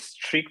fairly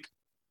strict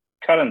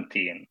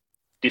quarantine,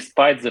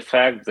 despite the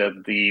fact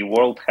that the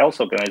World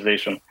Health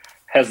Organization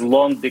has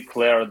long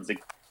declared the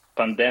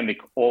pandemic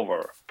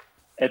over.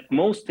 At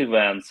most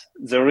events,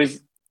 there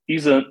is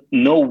either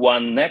no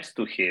one next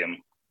to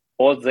him,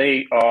 or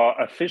they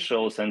are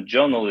officials and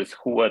journalists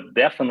who are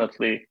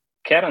definitely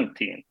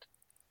quarantined.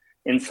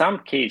 In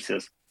some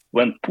cases,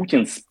 when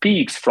Putin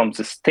speaks from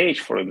the stage,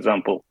 for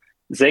example,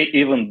 they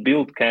even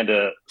build kind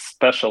of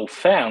special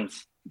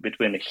fence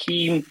between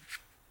him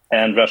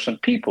and Russian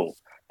people.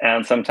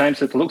 And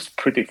sometimes it looks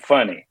pretty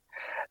funny.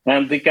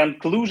 And the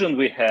conclusion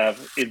we have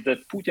is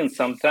that Putin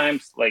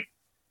sometimes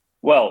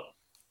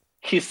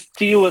he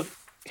still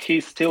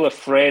he's still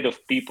afraid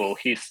of people.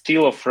 He's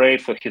still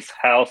afraid for his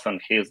health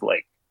and his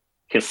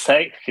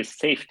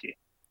safety.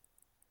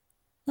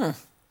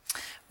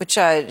 Which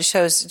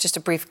shows just a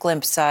brief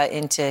glimpse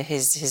into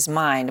his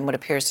mind and what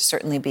appears to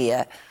certainly be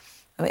an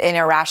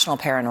irrational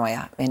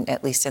paranoia,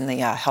 at least in the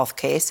health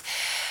case.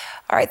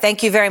 All right,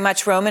 thank you very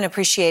much, Roman.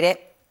 Appreciate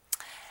it.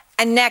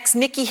 And next,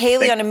 Nikki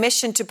Haley on a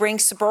mission to bring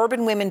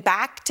suburban women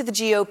back to the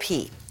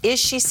GOP. Is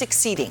she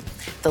succeeding?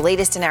 The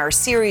latest in our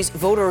series,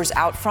 Voters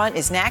Out Front,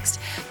 is next.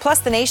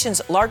 Plus, the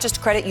nation's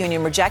largest credit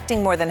union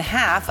rejecting more than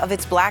half of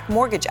its black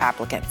mortgage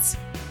applicants.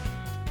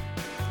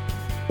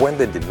 When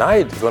they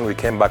denied is when we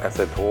came back and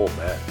said, oh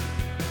man,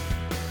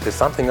 there's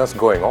something else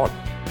going on.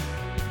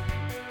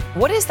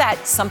 What is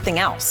that something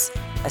else?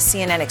 A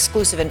CNN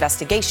exclusive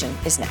investigation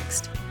is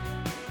next.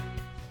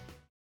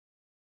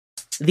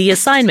 The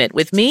Assignment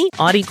with me,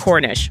 Audie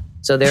Cornish.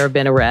 So there have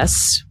been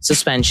arrests,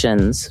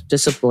 suspensions,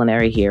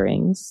 disciplinary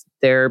hearings.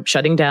 They're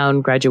shutting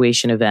down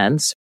graduation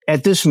events.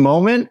 At this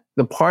moment,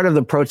 the part of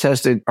the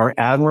protest that are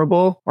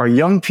admirable are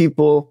young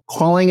people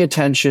calling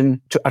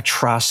attention to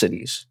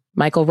atrocities.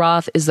 Michael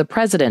Roth is the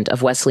president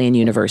of Wesleyan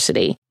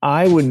University.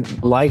 I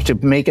would like to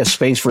make a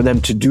space for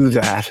them to do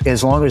that,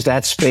 as long as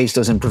that space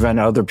doesn't prevent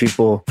other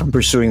people from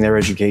pursuing their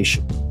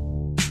education.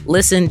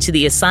 Listen to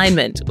The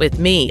Assignment with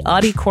me,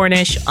 Audie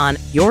Cornish, on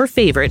your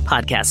favorite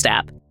podcast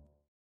app.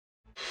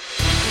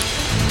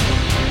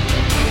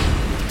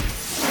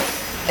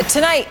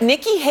 Tonight,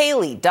 Nikki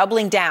Haley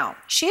doubling down.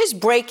 She is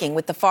breaking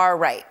with the far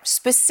right,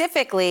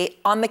 specifically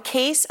on the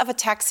case of a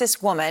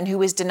Texas woman who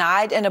was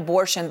denied an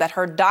abortion that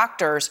her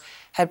doctors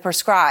had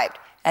prescribed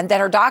and that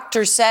her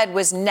doctors said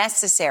was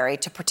necessary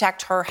to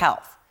protect her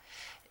health.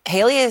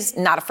 Haley is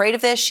not afraid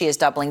of this. She is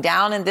doubling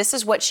down, and this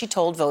is what she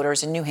told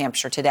voters in New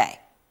Hampshire today.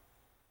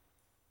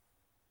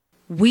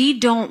 We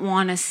don't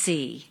want to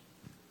see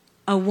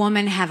a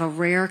woman have a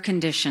rare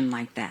condition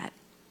like that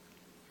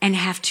and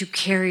have to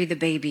carry the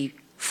baby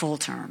full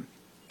term.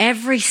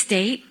 Every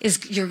state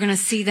you're going to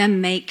see them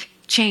make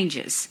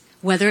changes,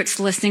 whether it's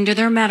listening to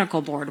their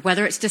medical board,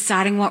 whether it's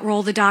deciding what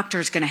role the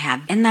doctor is going to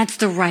have. And that's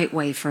the right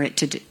way for it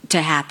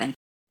to happen.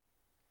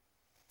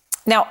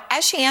 Now,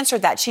 as she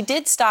answered that, she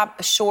did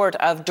stop short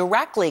of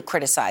directly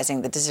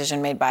criticizing the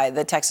decision made by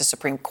the Texas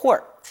Supreme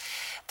Court.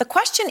 The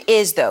question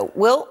is, though,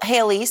 will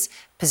Haley's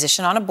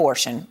position on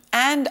abortion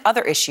and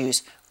other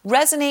issues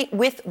resonate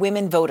with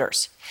women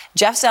voters?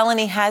 Jeff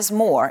Zeleny has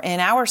more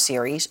in our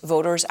series,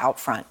 Voters Out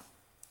Front.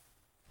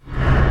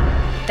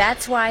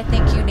 That's why I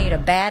think you need a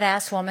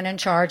badass woman in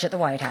charge at the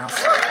White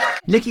House.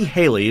 Nikki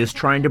Haley is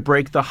trying to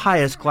break the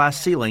highest glass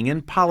ceiling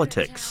in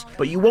politics,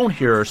 but you won't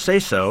hear her say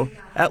so,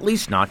 at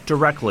least not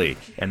directly.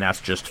 And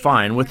that's just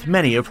fine with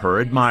many of her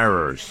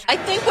admirers. I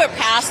think we're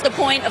past the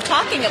point of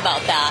talking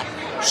about that.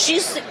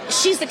 She's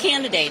the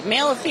candidate,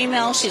 male or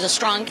female, she's a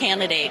strong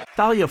candidate.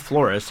 Thalia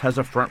Flores has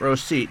a front row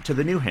seat to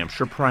the New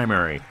Hampshire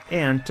primary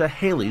and to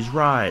Haley's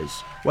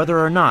rise, whether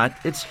or not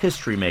it's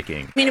history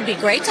making. I mean, it'd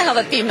be great to have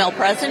a female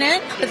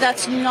president, but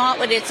that's not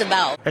what it's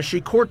about. As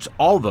she courts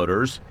all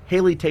voters,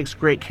 Haley takes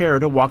great care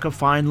to walk a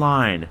fine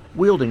line,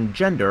 wielding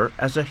gender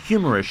as a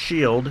humorous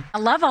shield. I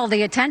love all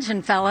the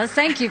attention, fellas.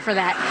 Thank you for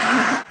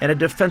that. And a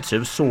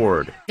defensive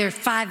sword. They're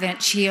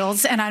 5-inch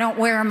heels, and I don't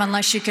wear them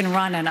unless you can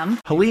run in them.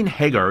 Helene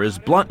Hagar is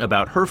blunt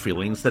about her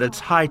feelings that it's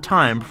high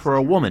time for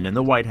a woman in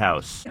the White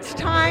House. It's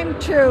time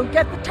to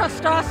get the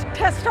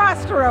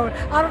testosterone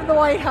out of the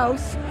White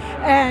House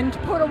and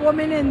put a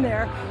woman in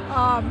there,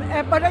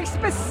 but a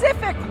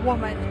specific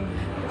woman.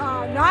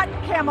 Not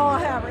Kamala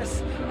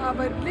Harris,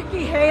 but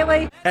Nikki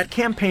Haley. At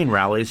campaign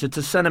rallies, it's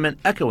a sentiment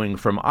echoing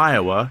from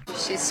Iowa.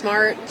 She's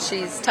smart,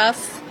 she's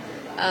tough,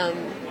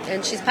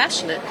 and she's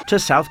passionate. To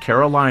South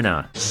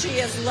Carolina. She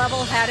is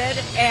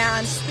level-headed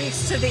and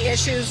speaks to the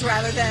issues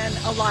rather than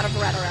a lot of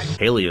rhetoric.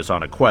 Haley is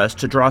on a quest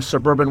to draw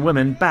suburban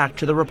women back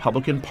to the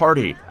Republican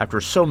Party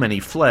after so many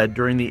fled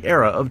during the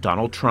era of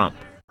Donald Trump.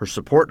 Her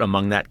support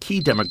among that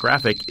key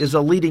demographic is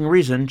a leading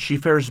reason she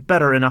fares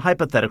better in a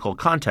hypothetical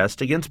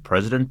contest against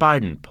President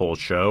Biden, polls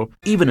show,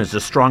 even as a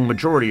strong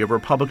majority of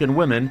Republican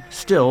women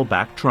still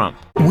back Trump.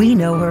 We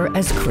know her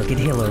as Crooked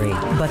Hillary,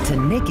 but to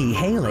Nikki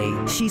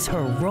Haley, she's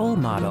her role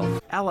model.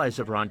 Allies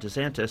of Ron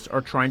DeSantis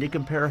are trying to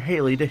compare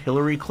Haley to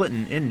Hillary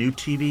Clinton in new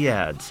TV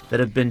ads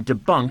that have been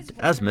debunked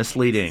as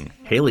misleading.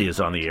 Haley is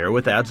on the air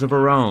with ads of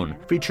her own,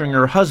 featuring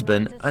her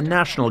husband, a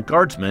National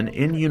Guardsman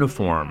in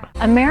uniform.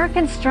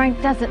 American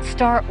strength doesn't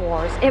start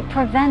wars, it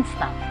prevents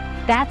them.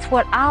 That's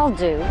what I'll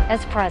do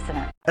as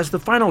president. As the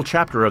final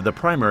chapter of the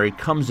primary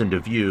comes into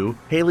view,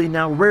 Haley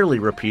now rarely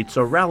repeats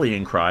a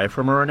rallying cry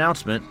from her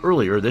announcement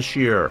earlier this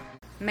year.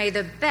 May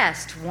the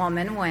best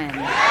woman win.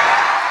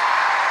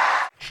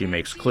 She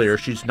makes clear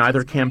she's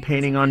neither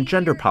campaigning on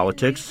gender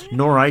politics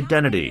nor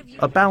identity,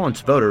 a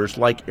balance voters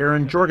like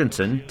Aaron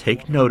Jorgensen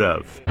take note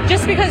of.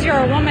 Just because you're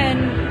a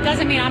woman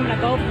doesn't mean I'm going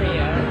to vote for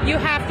you. You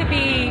have to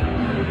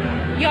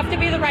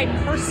be the right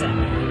person.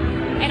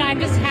 And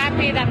I'm just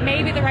happy that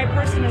maybe the right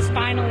person is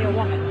finally a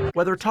woman.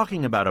 whether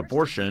talking about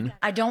abortion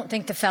I don't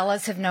think the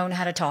fellas have known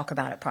how to talk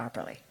about it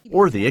properly.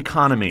 or the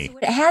economy.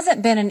 It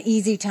hasn't been an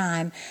easy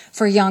time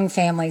for young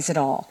families at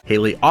all.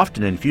 Haley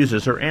often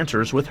infuses her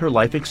answers with her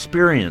life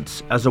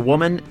experience as a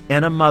woman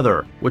and a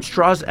mother, which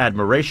draws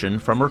admiration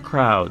from her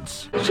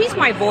crowds. She's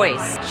my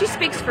voice. She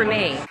speaks for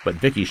me. But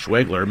Vicki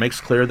Schwegler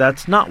makes clear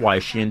that's not why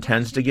she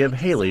intends to give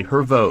Haley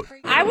her vote.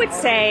 I would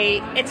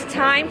say it's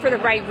time for the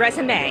right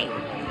resume.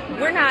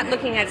 We're not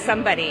looking at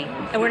somebody,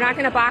 and we're not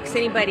going to box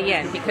anybody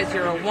in because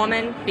you're a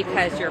woman,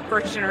 because you're a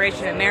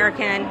first-generation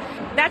American.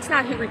 That's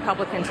not who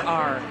Republicans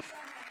are.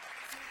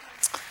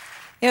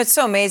 You know, it's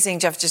so amazing,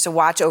 Jeff, just to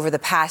watch over the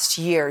past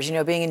years. You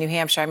know, being in New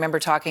Hampshire, I remember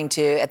talking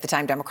to, at the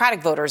time,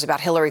 Democratic voters about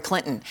Hillary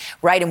Clinton,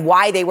 right, and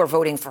why they were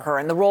voting for her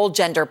and the role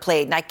gender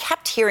played. And I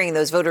kept hearing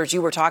those voters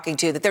you were talking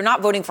to that they're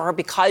not voting for her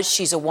because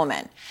she's a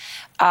woman.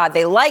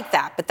 They like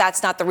that, but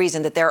that's not the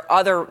reason, that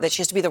that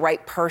she has to be the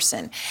right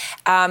person.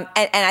 And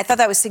I thought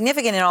that was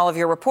significant in all of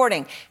your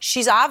reporting.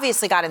 She's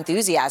obviously got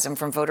enthusiasm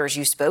from voters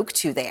you spoke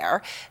to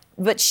there,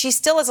 but she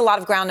still has a lot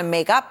of ground to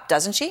make up,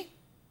 doesn't she?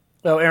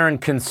 Well, Aaron,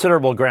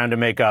 considerable ground to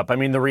make up. I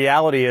mean, the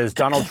reality is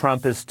Donald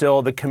Trump is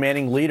still the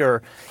commanding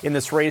leader in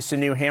this race in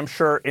New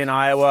Hampshire, in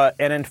Iowa,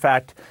 and in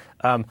fact,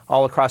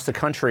 all across the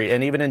country,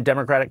 and even in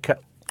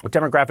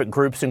demographic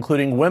groups,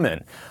 including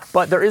women.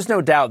 But there is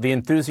no doubt the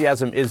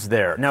enthusiasm is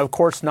there. Now, of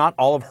course, not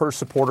all of her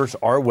supporters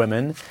are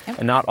women,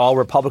 and not all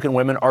Republican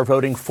women are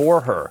voting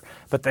for her.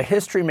 But the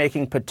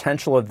history-making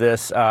potential of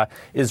this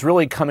is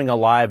really coming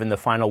alive in the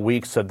final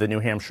weeks of the New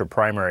Hampshire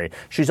primary.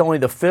 She's only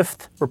the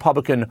fifth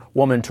Republican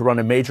woman to run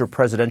a major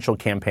presidential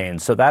campaign.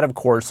 So that, of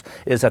course,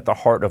 is at the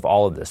heart of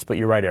all of this. But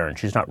you're right, Aaron.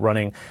 She's not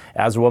running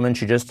as a woman.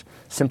 She just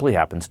simply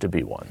happens to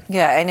be one.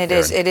 Yeah, and it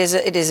is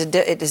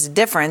a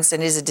difference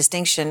and is a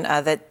distinction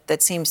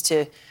that seems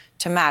to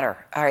matter.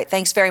 All right.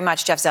 Thanks very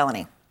much, Jeff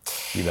Zeleny.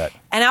 You bet.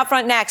 And out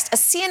front next, a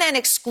CNN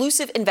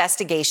exclusive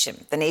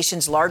investigation. The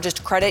nation's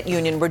largest credit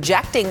union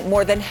rejecting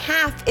more than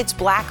half its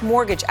black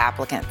mortgage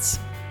applicants.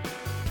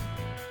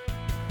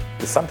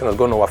 It's something that's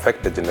going to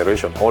affect the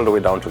generation all the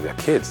way down to their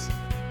kids.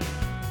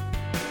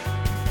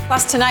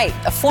 Plus tonight,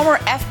 a former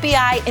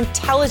FBI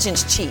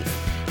intelligence chief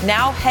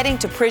now heading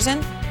to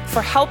prison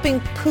for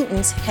helping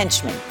Putin's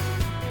henchmen.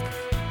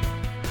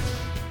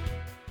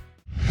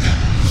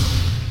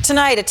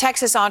 Tonight, a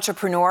Texas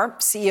entrepreneur,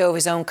 CEO of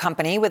his own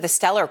company with a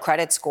stellar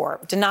credit score,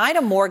 denied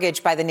a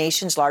mortgage by the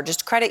nation's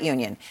largest credit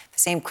union, the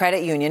same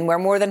credit union where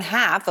more than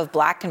half of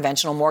black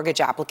conventional mortgage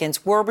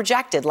applicants were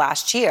rejected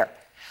last year.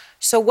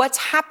 So what's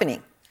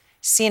happening?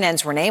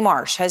 CNN's Renee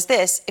Marsh has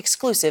this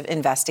exclusive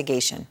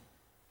investigation.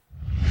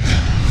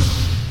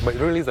 But it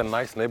really is a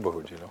nice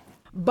neighborhood, you know.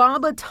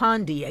 Baba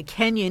Tandi, a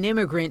Kenyan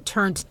immigrant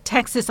turned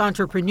Texas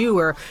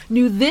entrepreneur,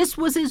 knew this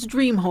was his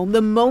dream home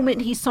the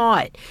moment he saw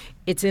it.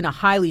 It's in a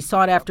highly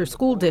sought-after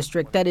school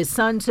district that his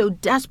son so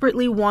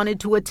desperately wanted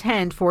to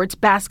attend for its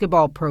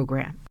basketball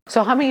program.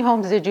 So how many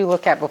homes did you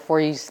look at before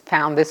you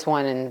found this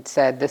one and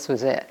said this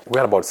was it? We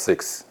had about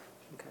 6,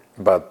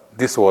 but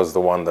this was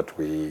the one that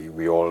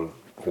we all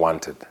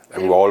wanted,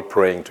 and we were all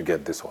praying to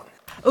get this one.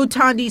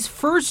 Otandi's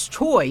first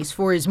choice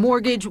for his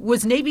mortgage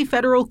was Navy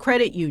Federal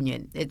Credit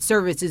Union. It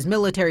services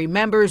military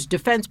members,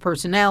 defense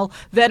personnel,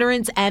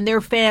 veterans, and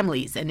their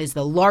families, and is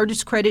the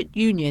largest credit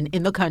union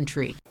in the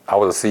country. I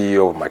was the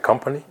CEO of my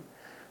company,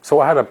 so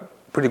I had a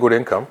pretty good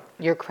income.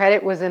 Your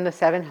credit was in the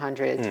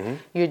 700s. Mm-hmm.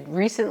 You'd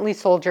recently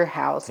sold your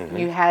house. Mm-hmm.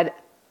 You had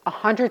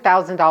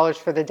 $100,000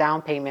 for the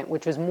down payment,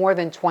 which was more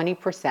than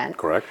 20%.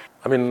 Correct.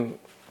 I mean,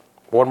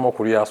 what more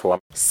could you ask for?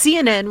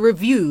 CNN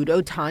reviewed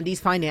Otandi's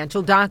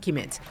financial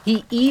documents.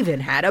 He even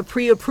had a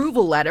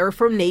pre-approval letter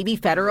from Navy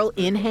Federal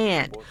in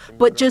hand.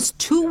 But just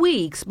 2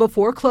 weeks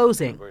before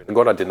closing, I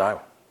got a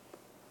denial.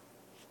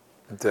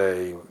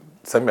 They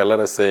sent me a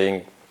letter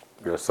saying,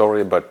 "We're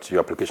sorry, but your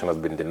application has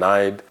been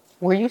denied."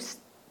 Were you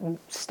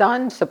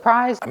stunned,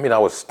 surprised? I mean, I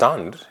was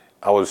stunned.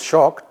 I was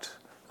shocked.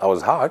 I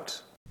was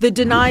hurt. The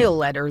denial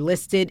letter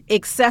listed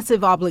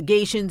excessive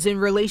obligations in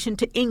relation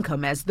to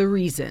income as the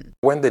reason.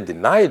 When they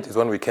denied is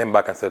when we came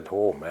back and said,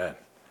 oh man,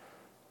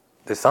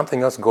 there's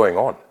something else going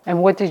on.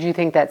 And what did you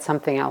think that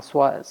something else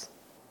was?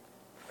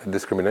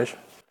 Discrimination.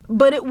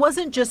 But it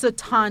wasn't just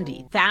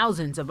Otandi.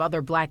 Thousands of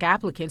other black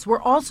applicants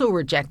were also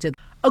rejected.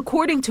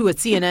 According to a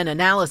CNN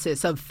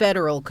analysis of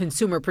federal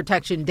consumer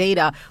protection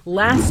data,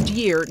 last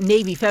year,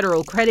 Navy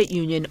Federal Credit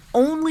Union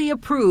only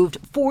approved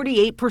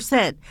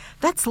 48%.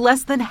 That's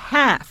less than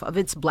half of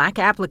its black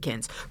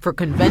applicants for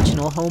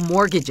conventional home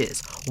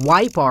mortgages.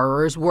 White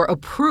borrowers were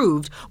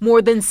approved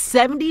more than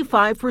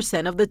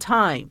 75% of the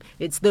time.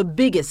 It's the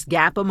biggest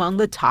gap among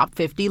the top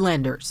 50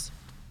 lenders.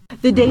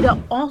 The data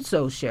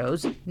also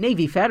shows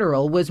Navy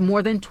Federal was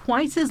more than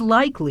twice as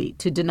likely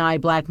to deny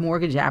black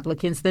mortgage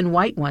applicants than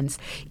white ones,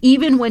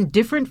 even when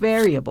different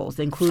variables,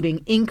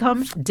 including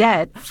income,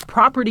 debt,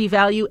 property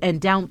value, and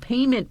down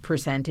payment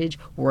percentage,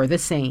 were the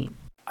same.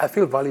 I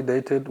feel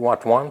validated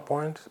at one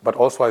point, but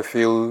also I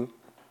feel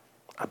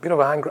a bit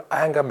of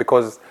anger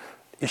because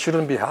it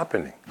shouldn't be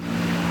happening.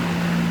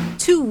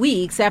 2 2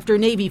 weeks after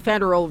Navy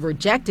Federal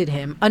rejected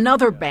him,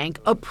 another bank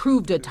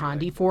approved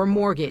Atandi for a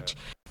mortgage.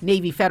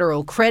 Navy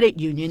Federal Credit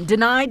Union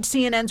denied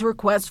CNN's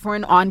request for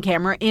an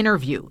on-camera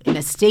interview. In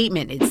a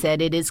statement, it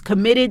said it is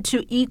committed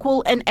to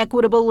equal and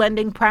equitable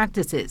lending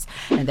practices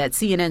and that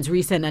CNN's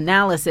recent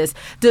analysis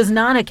does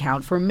not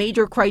account for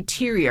major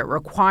criteria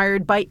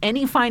required by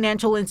any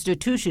financial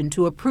institution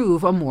to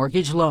approve a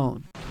mortgage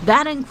loan.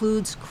 That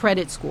includes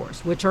credit scores,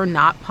 which are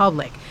not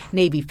public.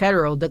 Navy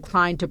Federal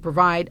declined to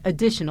provide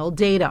additional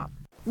data.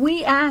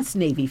 We asked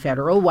Navy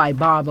Federal why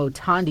Bob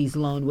Otandi's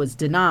loan was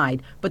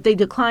denied, but they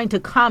declined to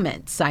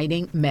comment,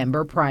 citing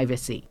member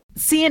privacy.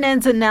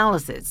 CNN's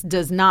analysis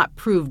does not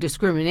prove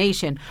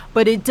discrimination,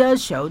 but it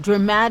does show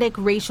dramatic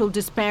racial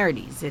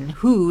disparities in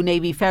who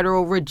Navy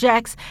Federal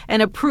rejects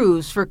and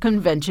approves for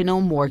conventional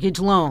mortgage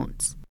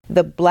loans.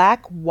 The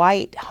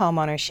black-white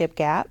homeownership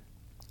gap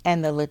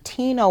and the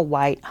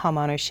Latino-white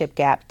homeownership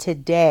gap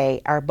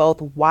today are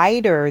both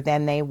wider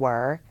than they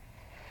were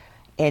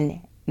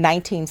in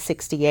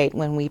 1968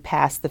 when we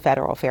passed the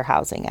Federal Fair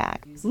Housing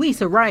Act.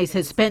 Lisa Rice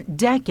has spent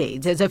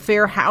decades as a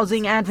fair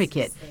housing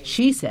advocate.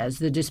 She says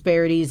the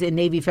disparities in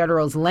Navy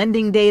Federal's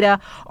lending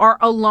data are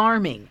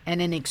alarming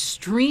and an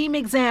extreme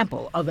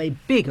example of a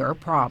bigger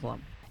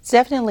problem. It's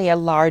definitely a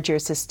larger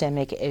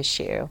systemic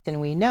issue. And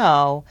we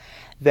know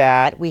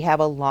that we have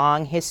a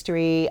long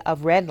history of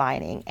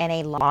redlining and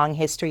a long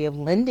history of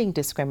lending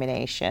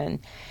discrimination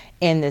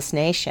in this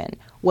nation.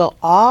 Well,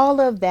 all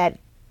of that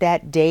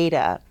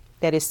data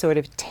that is sort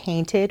of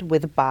tainted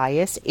with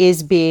bias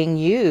is being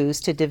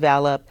used to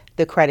develop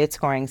the credit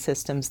scoring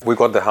systems. We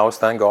got the house,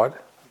 thank God,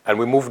 and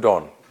we moved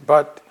on.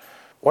 But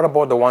what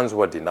about the ones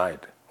who are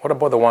denied? What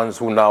about the ones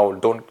who now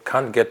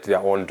can't get their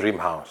own dream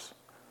house?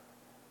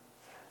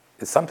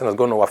 It's something that's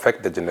going to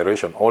affect the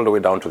generation all the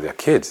way down to their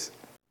kids.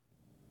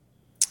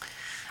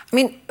 I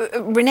mean,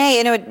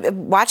 Renee,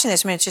 watching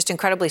this, it's just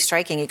incredibly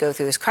striking. You go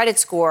through his credit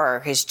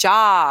score, his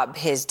job,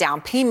 his down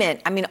payment.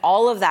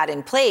 All of that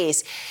in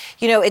place.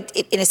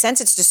 In a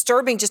sense, it's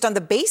disturbing just on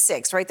the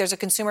basics, right? There's a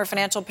Consumer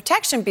Financial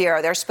Protection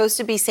Bureau. There's supposed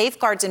to be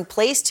safeguards in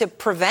place to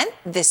prevent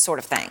this sort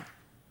of thing.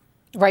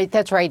 Right,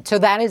 that's right. So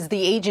that is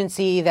the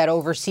agency that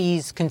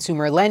oversees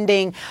consumer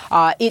lending.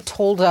 It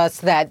told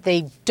us that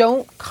they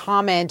don't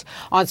comment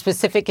on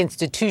specific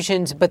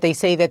institutions, but they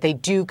say that they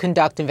do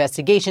conduct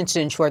investigations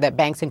to ensure that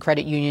banks and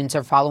credit unions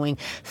are following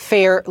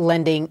fair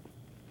lending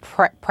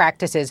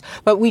practices.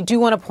 But we do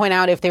want to point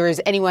out, if there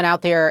is anyone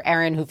out there,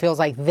 Aaron, who feels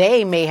like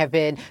they may have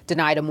been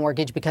denied a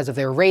mortgage because of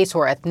their race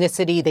or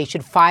ethnicity, they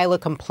should file a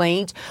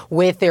complaint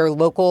with their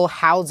local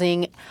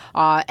housing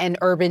and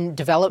urban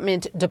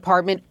development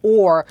department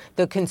or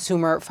the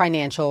Consumer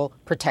Financial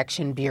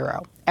Protection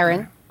Bureau.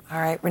 Aaron? All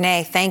right,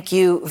 Renee, thank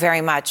you very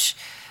much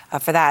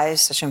for that.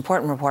 It's such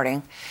important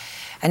reporting.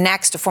 And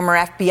next, a former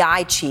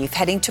FBI chief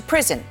heading to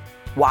prison.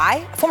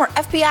 Why? A former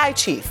FBI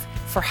chief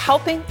for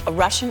helping a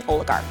Russian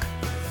oligarch.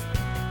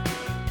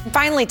 And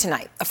finally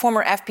tonight, a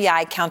former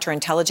FBI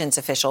counterintelligence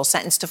official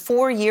sentenced to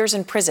 4 years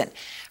in prison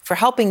for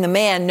helping the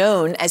man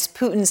known as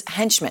Putin's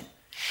henchman.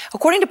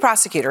 According to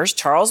prosecutors,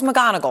 Charles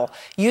McGonigal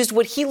used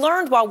what he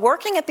learned while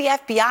working at the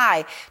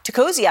FBI to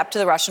cozy up to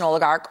the Russian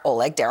oligarch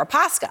Oleg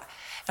Deripaska.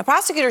 Now,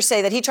 prosecutors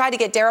say that he tried to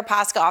get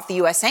Deripaska off the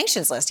U.S.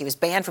 sanctions list. He was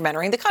banned from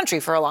entering the country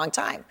for a long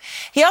time.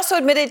 He also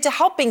admitted to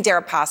helping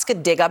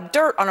Deripaska dig up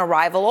dirt on a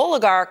rival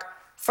oligarch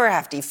for a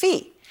hefty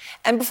fee.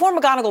 And before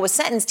McGonigal was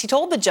sentenced, he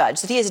told the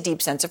judge that he has a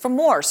deep sense of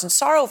remorse and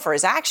sorrow for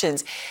his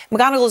actions.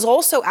 McGonigal is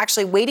also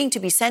actually waiting to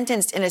be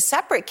sentenced in a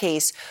separate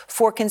case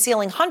for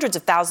concealing hundreds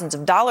of thousands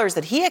of dollars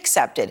that he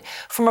accepted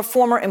from a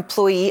former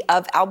employee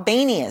of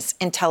Albania's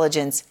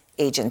intelligence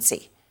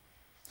agency.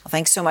 Well,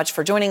 thanks so much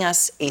for joining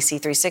us.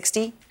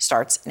 AC360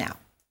 starts now.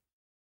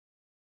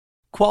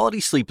 Quality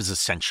sleep is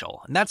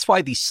essential, and that's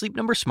why the Sleep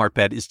Number Smart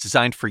Bed is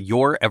designed for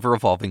your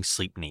ever-evolving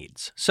sleep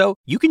needs. So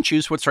you can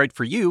choose what's right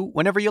for you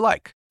whenever you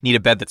like. Need a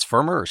bed that's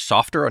firmer or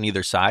softer on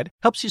either side?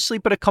 Helps you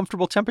sleep at a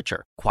comfortable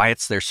temperature.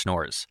 Quiets their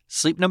snores.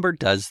 Sleep Number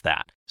does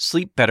that.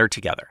 Sleep better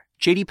together.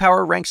 J.D.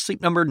 Power ranks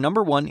Sleep Number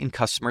 #1 in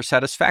customer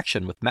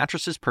satisfaction with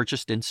mattresses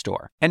purchased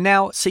in-store. And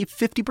now, save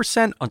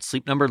 50% on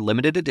Sleep Number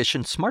limited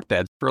edition smart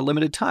beds for a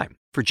limited time.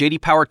 For J.D.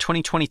 Power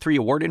 2023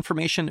 award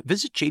information,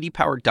 visit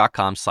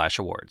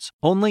jdpower.com/awards.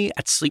 Only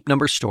at Sleep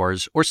Number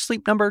stores or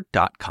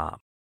sleepnumber.com.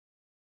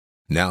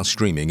 Now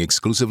streaming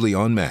exclusively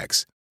on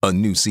Max, a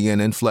new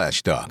CNN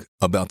flash doc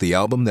about the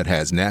album that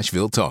has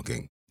Nashville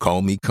talking,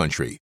 Call Me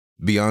Country.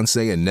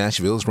 Beyoncé and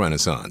Nashville's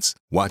Renaissance.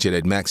 Watch it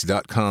at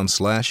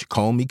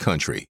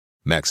max.com/callmecountry.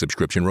 Max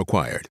subscription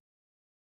required.